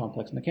ways with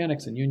complex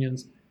mechanics and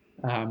unions.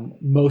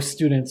 Most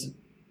students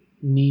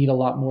need a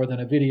lot more than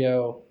a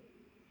video.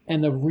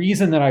 And the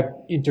reason that I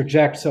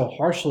interject so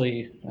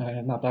harshly,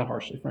 not that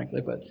harshly,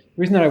 frankly, but the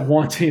reason that I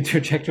want to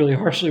interject really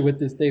harshly with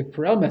this Dave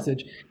Perel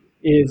message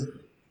is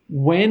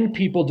when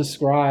people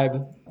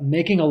describe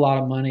making a lot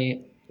of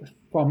money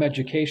from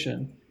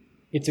education,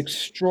 it's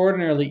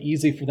extraordinarily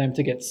easy for them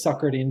to get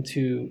suckered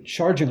into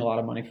charging a lot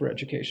of money for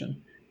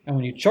education. And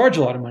when you charge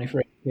a lot of money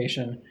for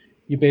education,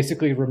 you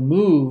basically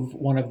remove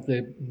one of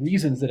the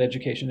reasons that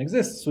education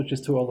exists, which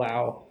is to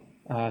allow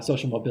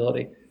social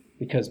mobility,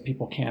 because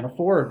people can't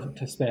afford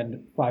to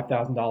spend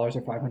 $5,000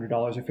 or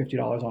 $500 or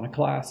 $50 on a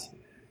class.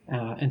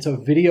 And so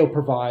video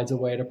provides a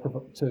way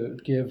to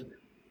give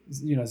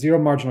zero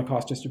marginal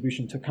cost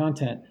distribution to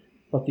content.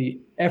 But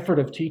the effort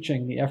of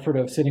teaching, the effort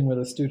of sitting with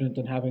a student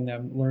and having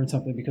them learn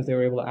something because they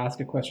were able to ask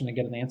a question and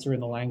get an answer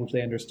in the language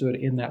they understood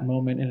in that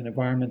moment in an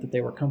environment that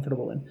they were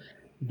comfortable in,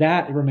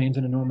 that remains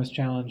an enormous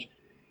challenge.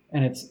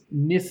 And it's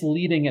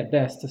misleading at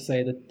best to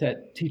say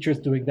that teachers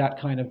doing that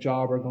kind of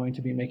job are going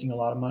to be making a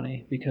lot of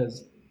money,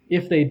 because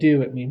if they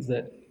do, it means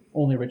that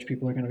only rich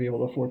people are going to be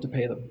able to afford to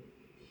pay them.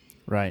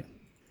 Right.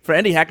 For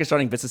indie hacker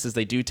starting businesses,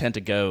 they do tend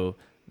to go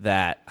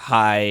that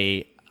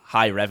high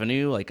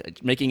revenue,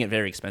 like making it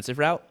very expensive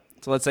route.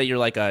 So let's say you're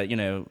like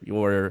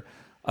you're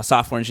a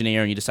software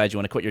engineer and you decide you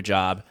want to quit your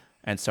job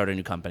and start a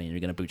new company and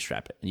you're going to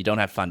bootstrap it and you don't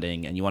have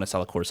funding and you want to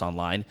sell a course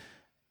online.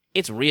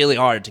 It's really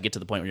hard to get to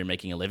the point where you're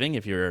making a living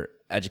if your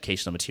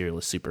educational material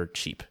is super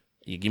cheap.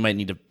 You might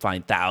need to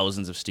find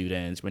thousands of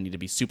students, you might need to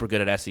be super good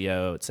at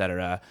SEO, et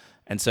cetera.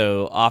 And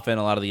so often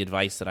a lot of the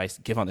advice that I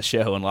give on the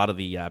show and a lot of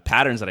the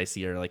patterns that I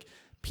see are like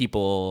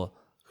people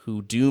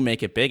who do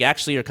make it big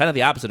actually are kind of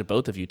the opposite of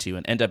both of you two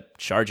and end up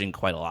charging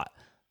quite a lot.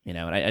 And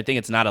I think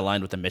it's not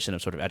aligned with the mission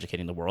of sort of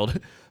educating the world,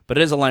 but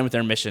it is aligned with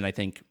their mission, I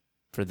think,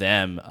 for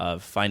them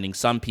of finding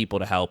some people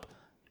to help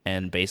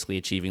and basically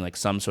achieving like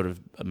some sort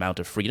of amount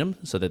of freedom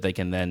so that they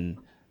can then,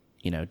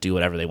 do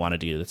whatever they want to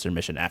do. That's their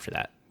mission after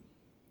that.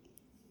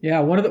 Yeah,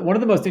 one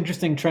of the most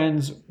interesting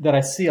trends that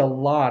I see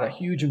a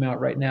huge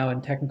amount right now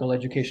in technical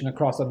education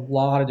across a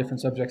lot of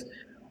different subjects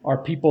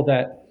are people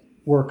that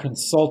were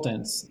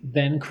consultants,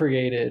 then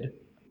created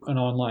an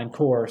online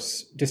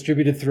course,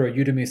 distributed through a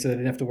Udemy so they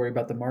didn't have to worry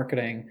about the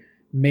marketing,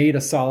 made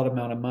a solid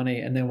amount of money,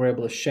 and then were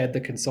able to shed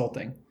the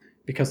consulting.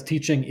 Because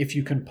teaching, if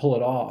you can pull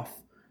it off,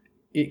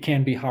 it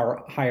can be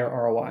higher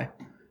ROI.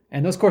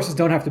 And those courses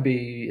don't have to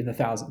be in the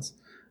thousands.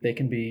 They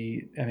can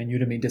be,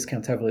 Udemy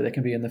discounts heavily. They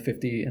can be in the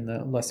 $50, in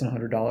the less than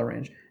 $100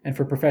 range. And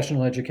for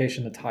professional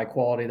education that's high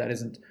quality, that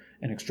isn't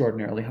an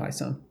extraordinarily high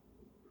sum.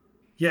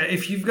 Yeah,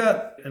 if you've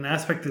got an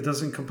aspect that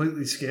doesn't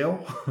completely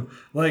scale,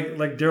 like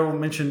Daryl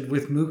mentioned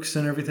with MOOCs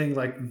and everything,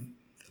 like,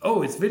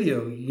 oh, it's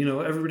video.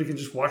 Everybody can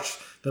just watch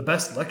the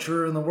best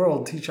lecturer in the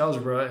world teach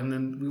algebra, and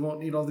then we won't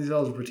need all these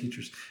algebra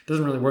teachers. It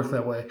doesn't really work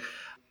that way.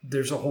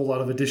 There's a whole lot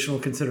of additional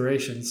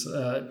considerations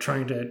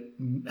trying to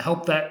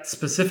help that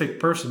specific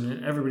person,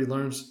 and everybody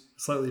learns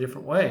a slightly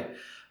different way,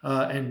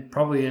 and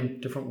probably in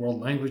different world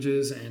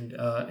languages and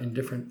in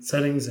different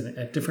settings and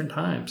at different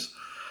times.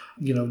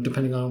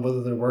 Depending on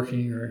whether they're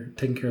working or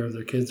taking care of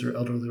their kids or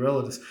elderly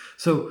relatives.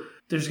 So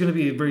there's going to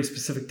be a very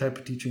specific type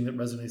of teaching that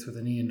resonates with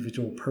any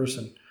individual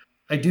person.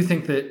 I do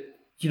think that,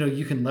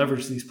 you can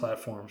leverage these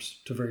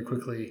platforms to very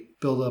quickly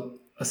build up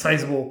a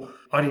sizable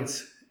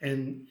audience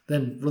and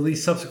then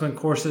release subsequent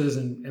courses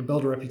and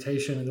build a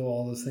reputation and do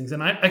all those things.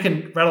 And I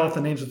can rattle off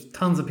the names of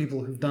tons of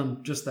people who've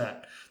done just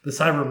that. The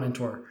Cyber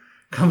Mentor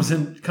comes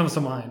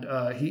to mind.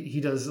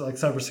 He does like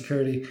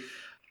cybersecurity,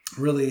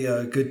 really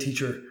good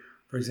teacher,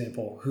 for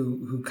example,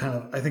 who kind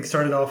of, I think,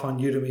 started off on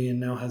Udemy and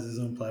now has his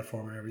own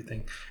platform and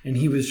everything. And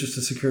he was just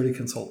a security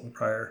consultant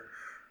prior.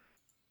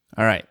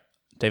 All right.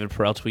 David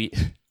Perel tweet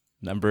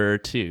number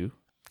 2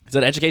 is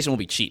that education will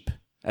be cheap.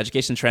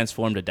 Education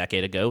transformed a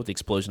decade ago with the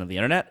explosion of the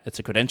internet. It's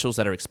the credentials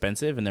that are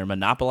expensive and they're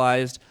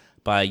monopolized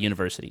by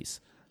universities.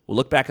 We'll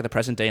look back at the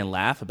present day and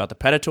laugh about the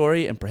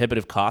predatory and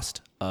prohibitive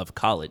cost of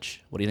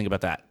college. What do you think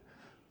about that?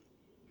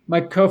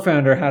 My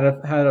co-founder had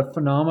a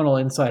phenomenal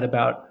insight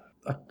about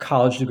a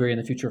college degree and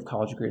the future of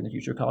college degree and the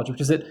future of college, which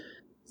is it.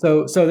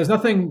 So there's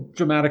nothing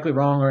dramatically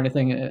wrong or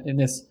anything in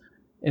this,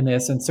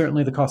 and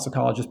certainly the cost of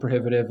college is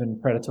prohibitive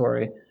and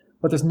predatory,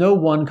 but there's no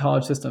one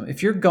college system.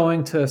 If you're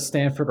going to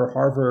Stanford or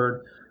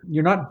Harvard,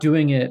 you're not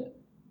doing it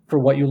for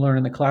what you learn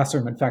in the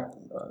classroom. In fact,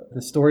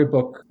 the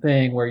storybook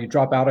thing where you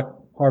drop out of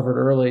Harvard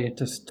early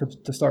to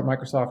start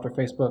Microsoft or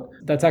Facebook,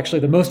 that's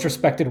actually the most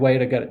respected way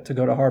to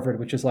go to Harvard,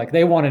 which is like,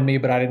 they wanted me,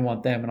 but I didn't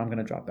want them, and I'm going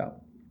to drop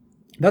out.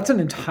 That's an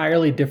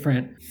entirely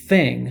different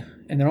thing,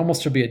 and there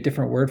almost should be a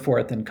different word for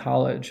it than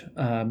college,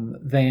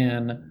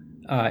 than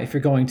if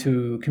you're going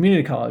to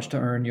community college to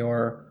earn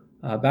your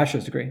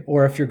bachelor's degree,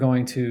 or if you're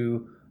going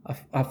to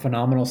a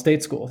phenomenal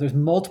state school. There's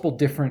multiple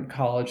different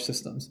college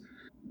systems.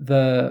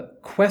 The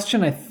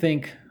question, I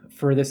think,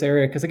 for this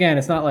area, because again,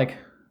 it's not like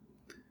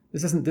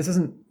this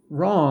isn't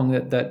wrong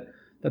that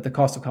the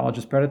cost of college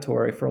is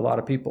predatory for a lot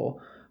of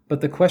people, But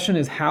the question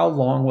is, how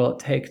long will it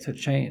take to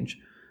change?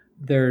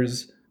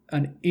 There's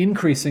an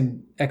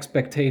increasing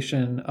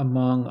expectation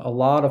among a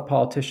lot of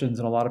politicians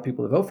and a lot of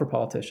people that vote for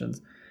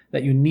politicians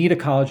that you need a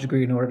college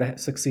degree in order to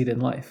succeed in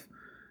life.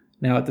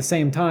 Now, at the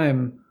same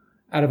time,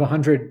 out of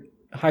 100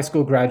 high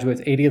school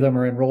graduates, 80 of them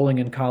are enrolling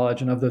in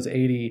college, and of those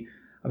 80,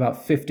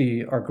 about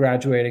 50 are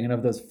graduating, and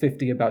of those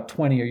 50, about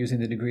 20 are using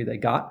the degree they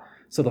got.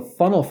 So the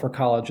funnel for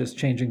college is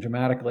changing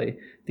dramatically.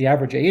 The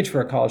average age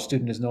for a college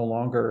student is no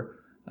longer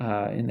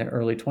in their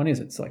early 20s.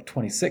 It's like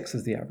 26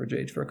 is the average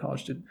age for a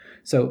college student.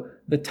 So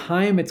the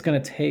time it's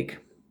going to take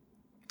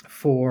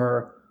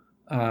for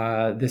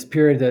this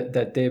period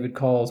that David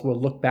calls, we'll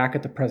look back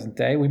at the present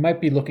day. We might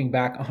be looking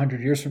back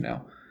 100 years from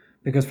now,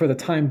 because for the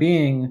time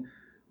being,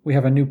 we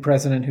have a new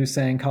president who's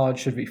saying college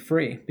should be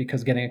free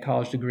because getting a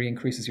college degree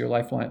increases your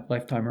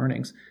lifetime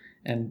earnings.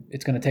 And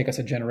it's going to take us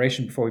a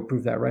generation before we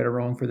prove that right or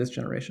wrong for this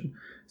generation.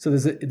 So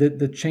there's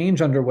the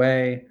change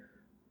underway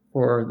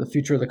for the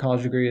future of the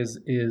college degree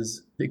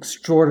is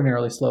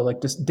extraordinarily slow,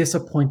 like just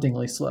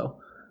disappointingly slow.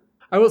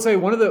 I will say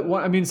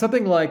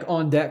something like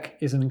On Deck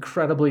is an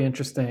incredibly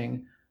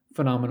interesting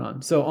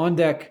phenomenon. So On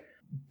Deck,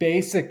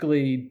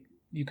 basically,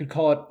 you could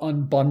call it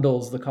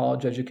unbundles the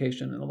college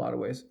education in a lot of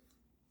ways.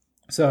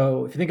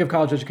 So if you think of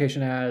college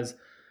education as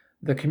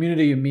the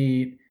community you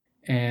meet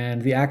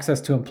and the access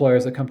to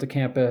employers that come to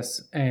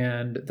campus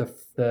and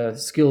the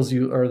skills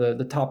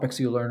the topics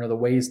you learn, or the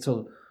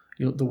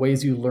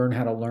ways you learn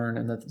how to learn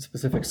and the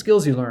specific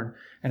skills you learn,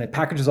 and it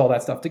packages all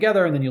that stuff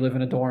together, and then you live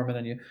in a dorm, and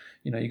then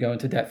you go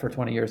into debt for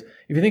 20 years.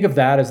 If you think of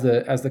that as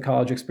the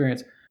college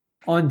experience,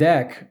 On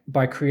Deck,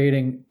 by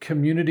creating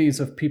communities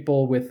of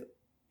people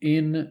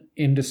within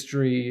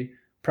industry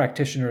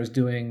practitioners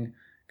doing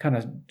kind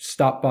of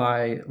stop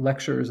by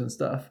lectures and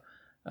stuff,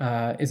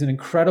 is an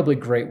incredibly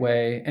great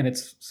way, and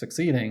it's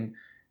succeeding,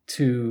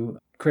 to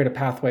create a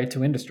pathway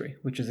to industry,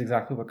 which is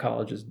exactly what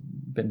college has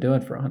been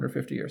doing for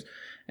 150 years.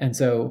 And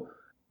so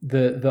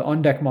the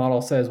On Deck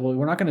model says, well,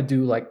 we're not going to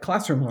do like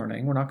classroom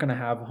learning. We're not going to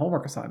have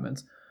homework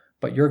assignments,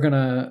 but you're going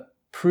to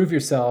prove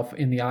yourself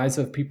in the eyes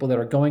of people that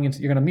are you're going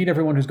to meet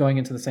everyone who's going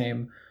into the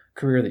same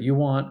career that you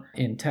want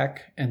in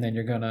tech. And then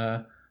you're going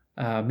to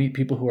meet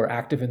people who are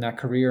active in that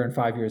career in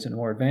 5 years and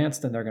more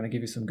advanced, and they're going to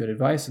give you some good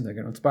advice, and they're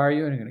going to inspire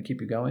you, and they're going to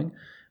keep you going.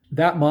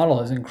 That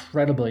model is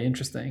incredibly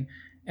interesting,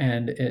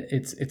 and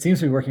it seems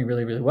to be working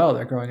really, really well.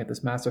 They're growing at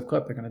this massive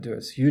clip. They're going to do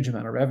a huge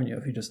amount of revenue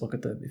if you just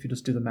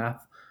do the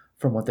math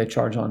from what they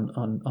charge on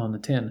the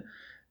tin.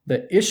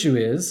 The issue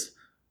is,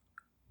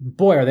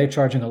 boy, are they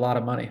charging a lot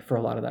of money for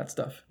a lot of that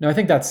stuff. Now, I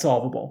think that's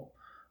solvable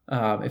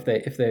if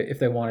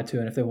they wanted to,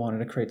 and if they wanted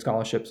to create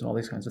scholarships and all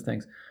these kinds of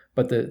things.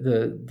 But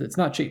it's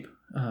not cheap.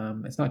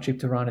 It's not cheap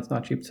to run. It's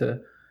not cheap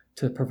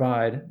to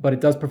provide, but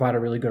it does provide a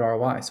really good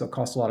ROI. So it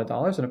costs a lot of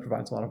dollars and it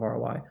provides a lot of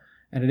ROI.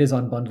 And it is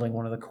unbundling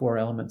one of the core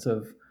elements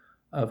of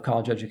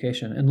college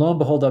education. And lo and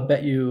behold, I'll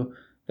bet you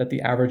that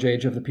the average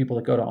age of the people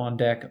that go to On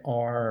Deck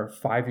are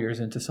 5 years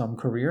into some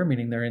career,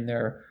 meaning they're in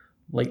their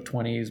late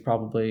 20s,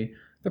 probably.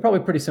 They're probably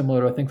pretty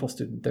similar to a Thinkful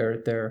student.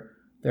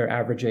 Their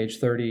average age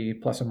 30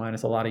 plus or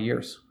minus a lot of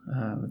years.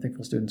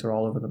 Thinkful students are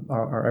all over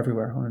are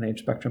everywhere on an age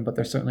spectrum, but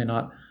they're certainly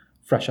not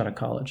fresh out of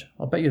college.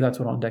 I'll bet you that's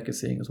what On Deck is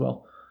seeing as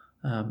well.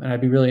 And I'd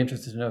be really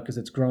interested to know, because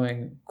it's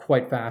growing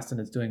quite fast and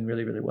it's doing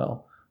really, really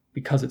well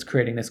because it's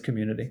creating this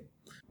community.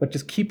 But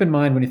just keep in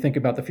mind when you think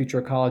about the future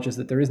of college is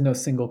that there is no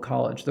single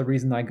college. The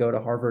reason I go to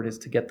Harvard is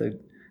to get the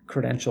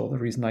credential. The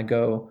reason I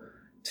go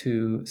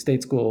to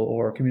state school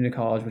or community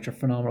college, which are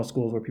phenomenal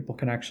schools where people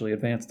can actually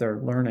advance their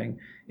learning,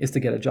 is to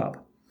get a job.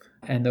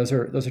 And those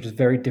are just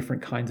very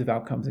different kinds of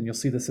outcomes, and you'll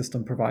see the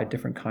system provide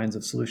different kinds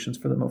of solutions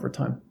for them over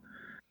time.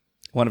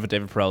 One of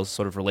David Perell's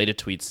sort of related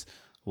tweets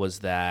was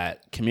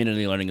that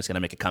community learning is going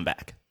to make a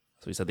comeback.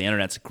 So he said the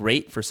internet's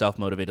great for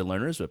self-motivated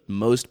learners, but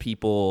most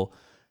people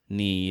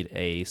need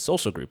a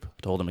social group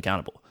to hold them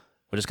accountable,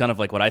 which is kind of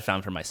like what I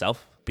found for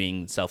myself,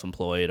 being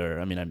self-employed,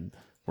 I'm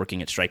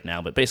working at Stripe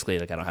now, but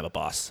basically I don't have a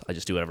boss. I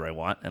just do whatever I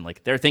want. And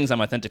there are things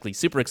I'm authentically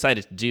super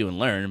excited to do and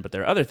learn, but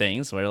there are other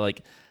things where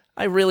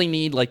I really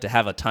need to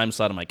have a time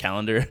slot on my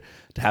calendar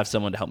to have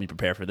someone to help me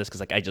prepare for this,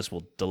 because I just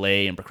will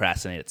delay and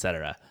procrastinate,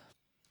 etc.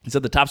 He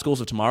said the top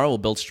schools of tomorrow will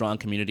build strong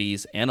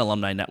communities and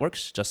alumni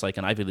networks, just like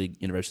an Ivy League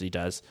university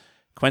does.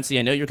 Quincy,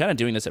 I know you're kind of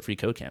doing this at Free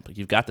Code Camp.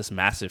 You've got this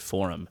massive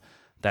forum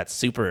that's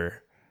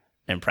super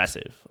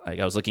impressive.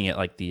 I was looking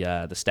at the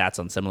stats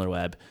on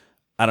SimilarWeb.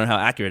 I don't know how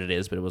accurate it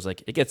is, but it was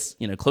it gets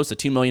close to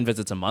 2 million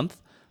visits a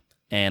month,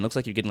 and it looks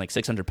like you're getting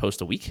 600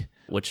 posts a week,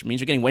 which means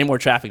you're getting way more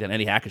traffic than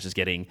Indie Hackers is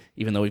getting,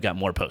 even though we've got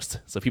more posts.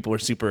 So people are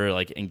super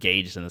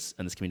engaged in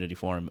this community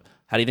forum.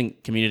 How do you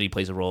think community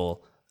plays a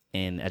role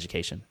in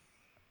education?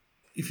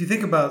 If you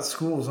think about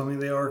schools,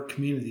 they are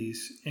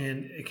communities,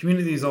 and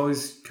communities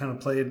always kind of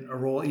played a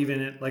role, even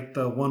at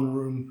the one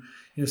room,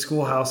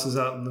 schoolhouses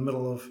out in the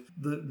middle of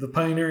the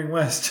pioneering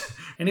West.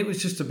 And it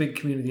was just a big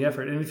community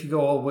effort. And if you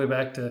go all the way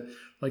back to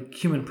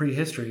human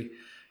prehistory,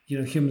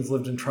 humans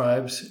lived in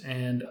tribes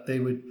and they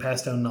would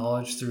pass down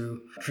knowledge through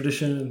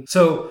tradition.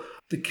 So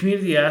the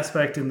community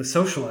aspect and the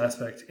social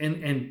aspect,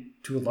 and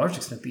to a large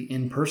extent the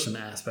in-person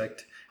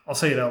aspect, I'll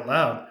say it out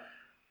loud.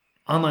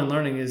 Online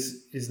learning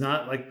is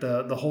not like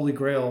the holy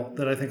grail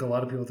that I think a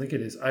lot of people think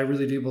it is. I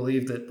really do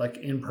believe that like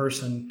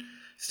in-person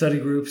study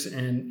groups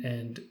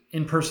and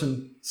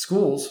in-person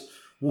schools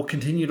will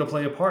continue to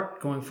play a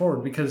part going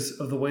forward because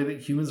of the way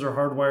that humans are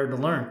hardwired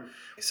to learn.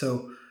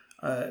 So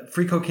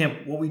Free Code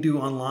Camp, what we do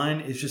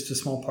online is just a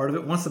small part of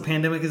it. Once the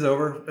pandemic is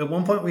over, at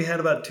one point we had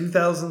about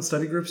 2,000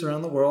 study groups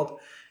around the world,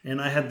 and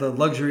I had the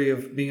luxury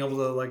of being able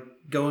to like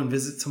go and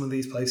visit some of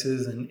these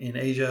places in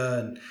Asia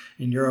and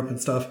in Europe and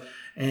stuff,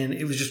 and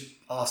it was just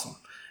awesome.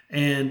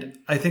 And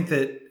I think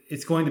that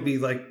it's going to be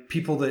like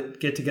people that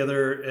get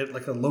together at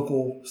like a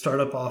local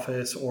startup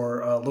office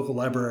or a local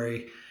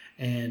library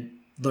and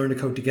learn to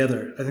code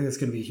together. I think that's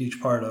going to be a huge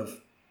part of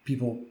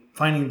people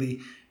finding the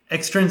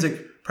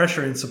extrinsic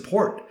pressure and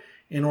support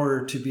in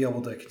order to be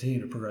able to continue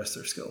to progress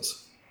their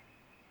skills.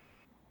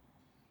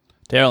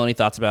 Daryl, any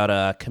thoughts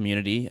about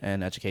community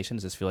and education?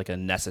 Does this feel like a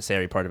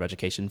necessary part of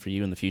education for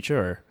you in the future,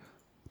 or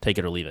take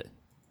it or leave it?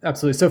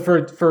 Absolutely. So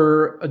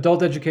for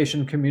adult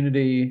education,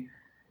 community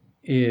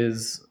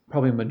is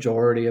probably a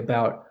majority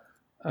about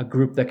a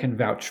group that can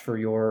vouch for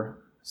your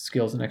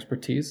skills and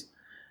expertise.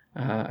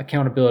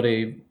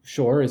 Accountability,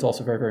 sure, is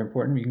also very, very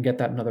important. You can get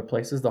that in other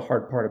places. The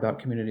hard part about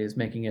community is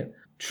making it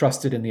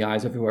trusted in the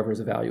eyes of whoever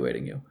is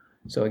evaluating you.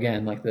 So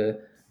again, like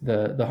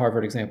the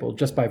Harvard example,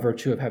 just by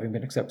virtue of having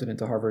been accepted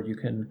into Harvard, you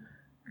can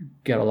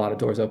get a lot of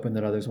doors open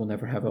that others will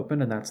never have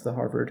open, and that's the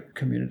Harvard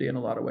community in a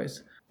lot of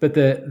ways. But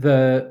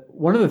the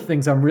one of the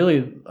things I'm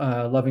really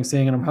loving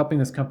seeing, and I'm helping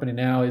this company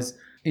now, is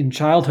in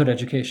childhood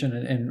education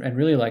and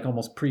really like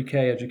almost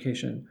pre-K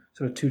education,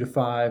 sort of 2 to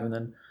 5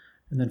 and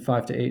then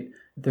 5 to 8.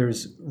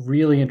 There's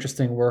really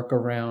interesting work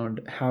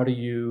around how do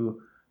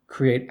you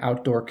create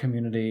outdoor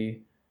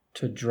community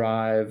to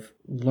drive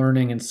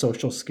learning and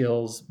social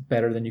skills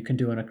better than you can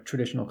do in a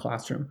traditional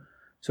classroom.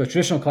 So a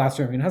traditional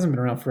classroom, it hasn't been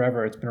around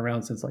forever. It's been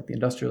around since like the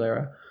industrial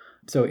era.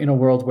 So in a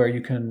world where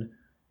you can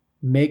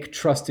make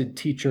trusted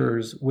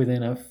teachers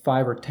within a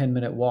 5 or 10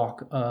 minute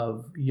walk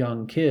of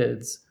young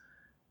kids,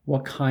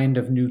 what kind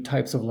of new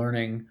types of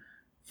learning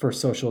for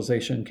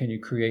socialization can you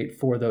create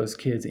for those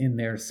kids in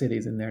their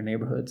cities, in their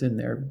neighborhoods, in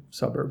their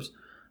suburbs?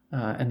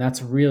 And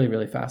that's really,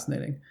 really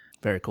fascinating.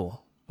 Very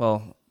cool.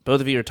 Well, both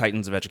of you are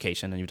titans of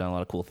education, and you've done a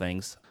lot of cool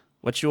things.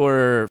 What's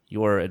your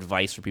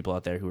advice for people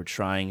out there who are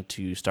trying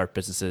to start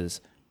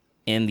businesses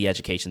in the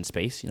education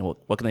space?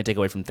 What can they take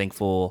away from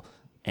Thinkful,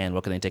 and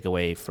what can they take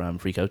away from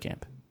Free Code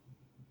Camp?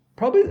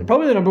 Probably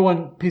the number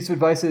one piece of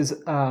advice is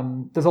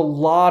there's a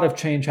lot of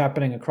change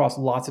happening across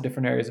lots of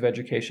different areas of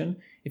education.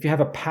 If you have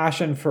a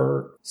passion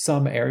for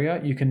some area,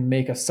 you can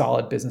make a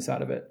solid business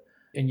out of it.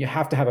 And you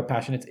have to have a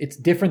passion. It's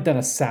different than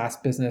a SaaS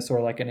business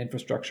or like an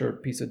infrastructure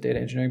piece of data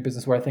engineering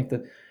business, where I think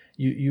that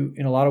you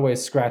in a lot of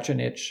ways scratch an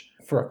itch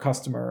for a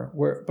customer.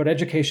 But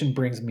education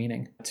brings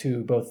meaning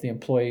to both the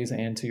employees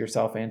and to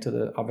yourself and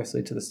to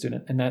obviously to the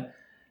student. And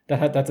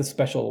that's a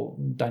special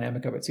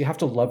dynamic of it. So you have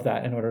to love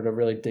that in order to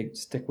really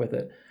stick with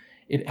it.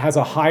 It has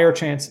a higher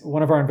chance.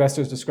 One of our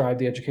investors described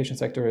the education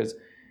sector as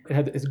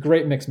it's a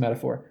great mixed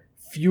metaphor.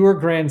 Fewer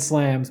grand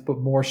slams, but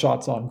more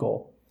shots on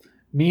goal.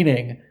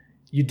 Meaning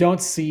you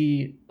don't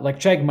see, like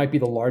Chegg might be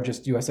the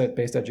largest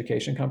US-based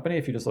education company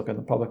if you just look in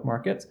the public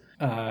markets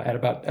at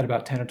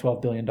about 10 or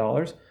 12 billion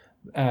dollars.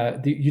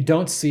 You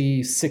don't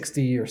see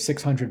 60 or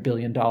 600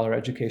 billion dollar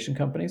education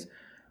companies,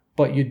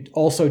 but you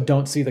also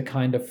don't see the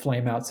kind of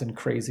flameouts and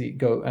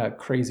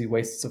crazy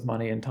wastes of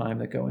money and time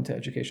that go into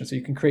education. So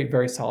you can create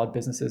very solid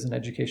businesses in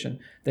education.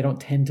 They don't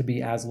tend to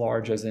be as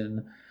large as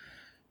in,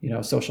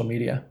 social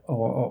media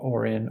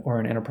or in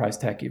enterprise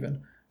tech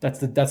even. That's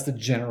the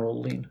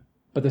general lean.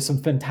 But there's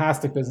some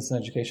fantastic business in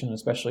education,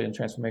 especially in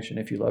transformation.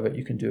 If you love it,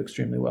 you can do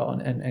extremely well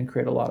and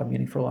create a lot of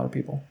meaning for a lot of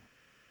people.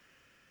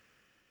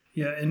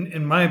 Yeah,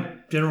 and my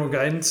general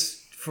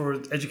guidance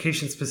for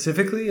education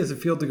specifically as a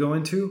field to go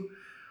into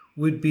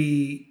would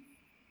be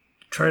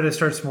try to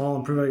start small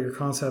and prove out your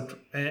concept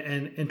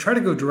and try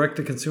to go direct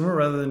to consumer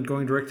rather than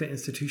going direct to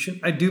institution.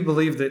 I do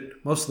believe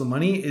that most of the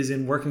money is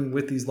in working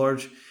with these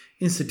large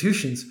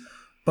institutions,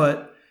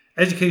 but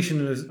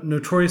education is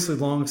notoriously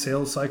long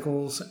sales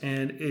cycles,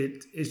 and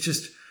it's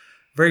just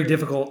very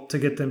difficult to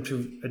get them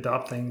to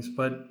adopt things.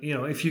 But,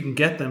 if you can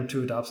get them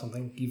to adopt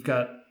something, you've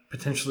got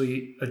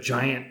potentially a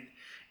giant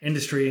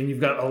industry, and you've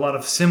got a lot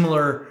of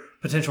similar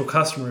potential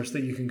customers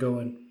that you can go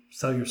and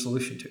sell your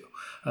solution to,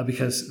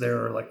 because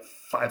there are like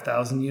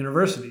 5,000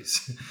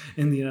 universities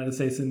in the United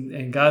States,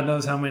 and God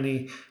knows how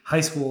many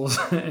high schools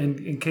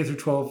and K through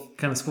 12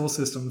 kind of school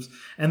systems,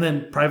 and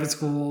then private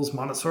schools,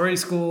 Montessori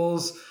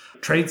schools,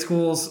 trade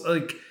schools.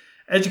 Like,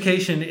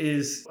 education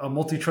is a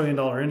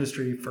multi-trillion-dollar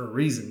industry for a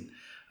reason.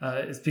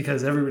 It's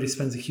because everybody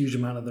spends a huge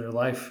amount of their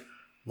life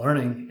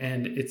learning,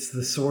 and it's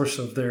the source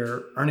of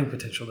their earning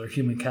potential, their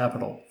human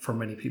capital for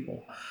many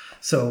people.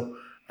 So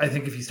I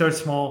think if you start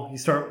small, you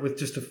start with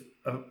just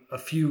a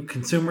few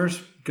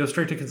consumers, go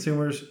straight to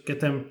consumers, get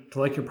them to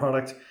like your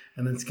product,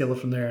 and then scale it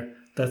from there.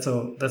 That's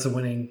a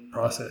winning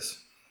process.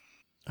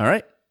 All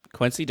right.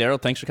 Quincy,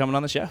 Daryl, thanks for coming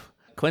on the show.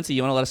 Quincy,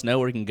 you want to let us know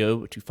where we can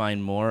go to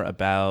find more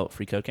about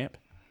Free Code Camp?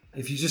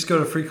 If you just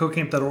go to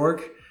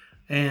freecodecamp.org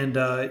and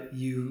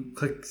you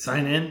click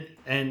sign in,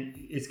 and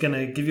it's going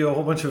to give you a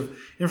whole bunch of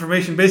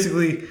information,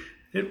 basically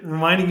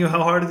reminding you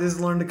how hard it is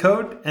to learn to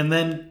code, and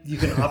then you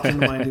can opt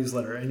into my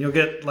newsletter, and you'll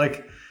get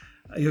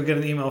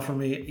an email from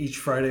me each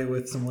Friday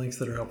with some links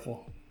that are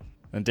helpful.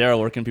 And Daryl,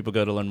 where can people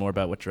go to learn more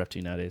about what you're up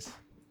to nowadays?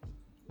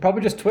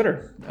 Probably just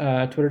Twitter,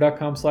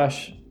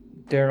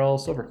 twitter.com/Daryl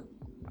Silver.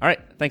 All right.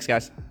 Thanks,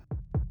 guys.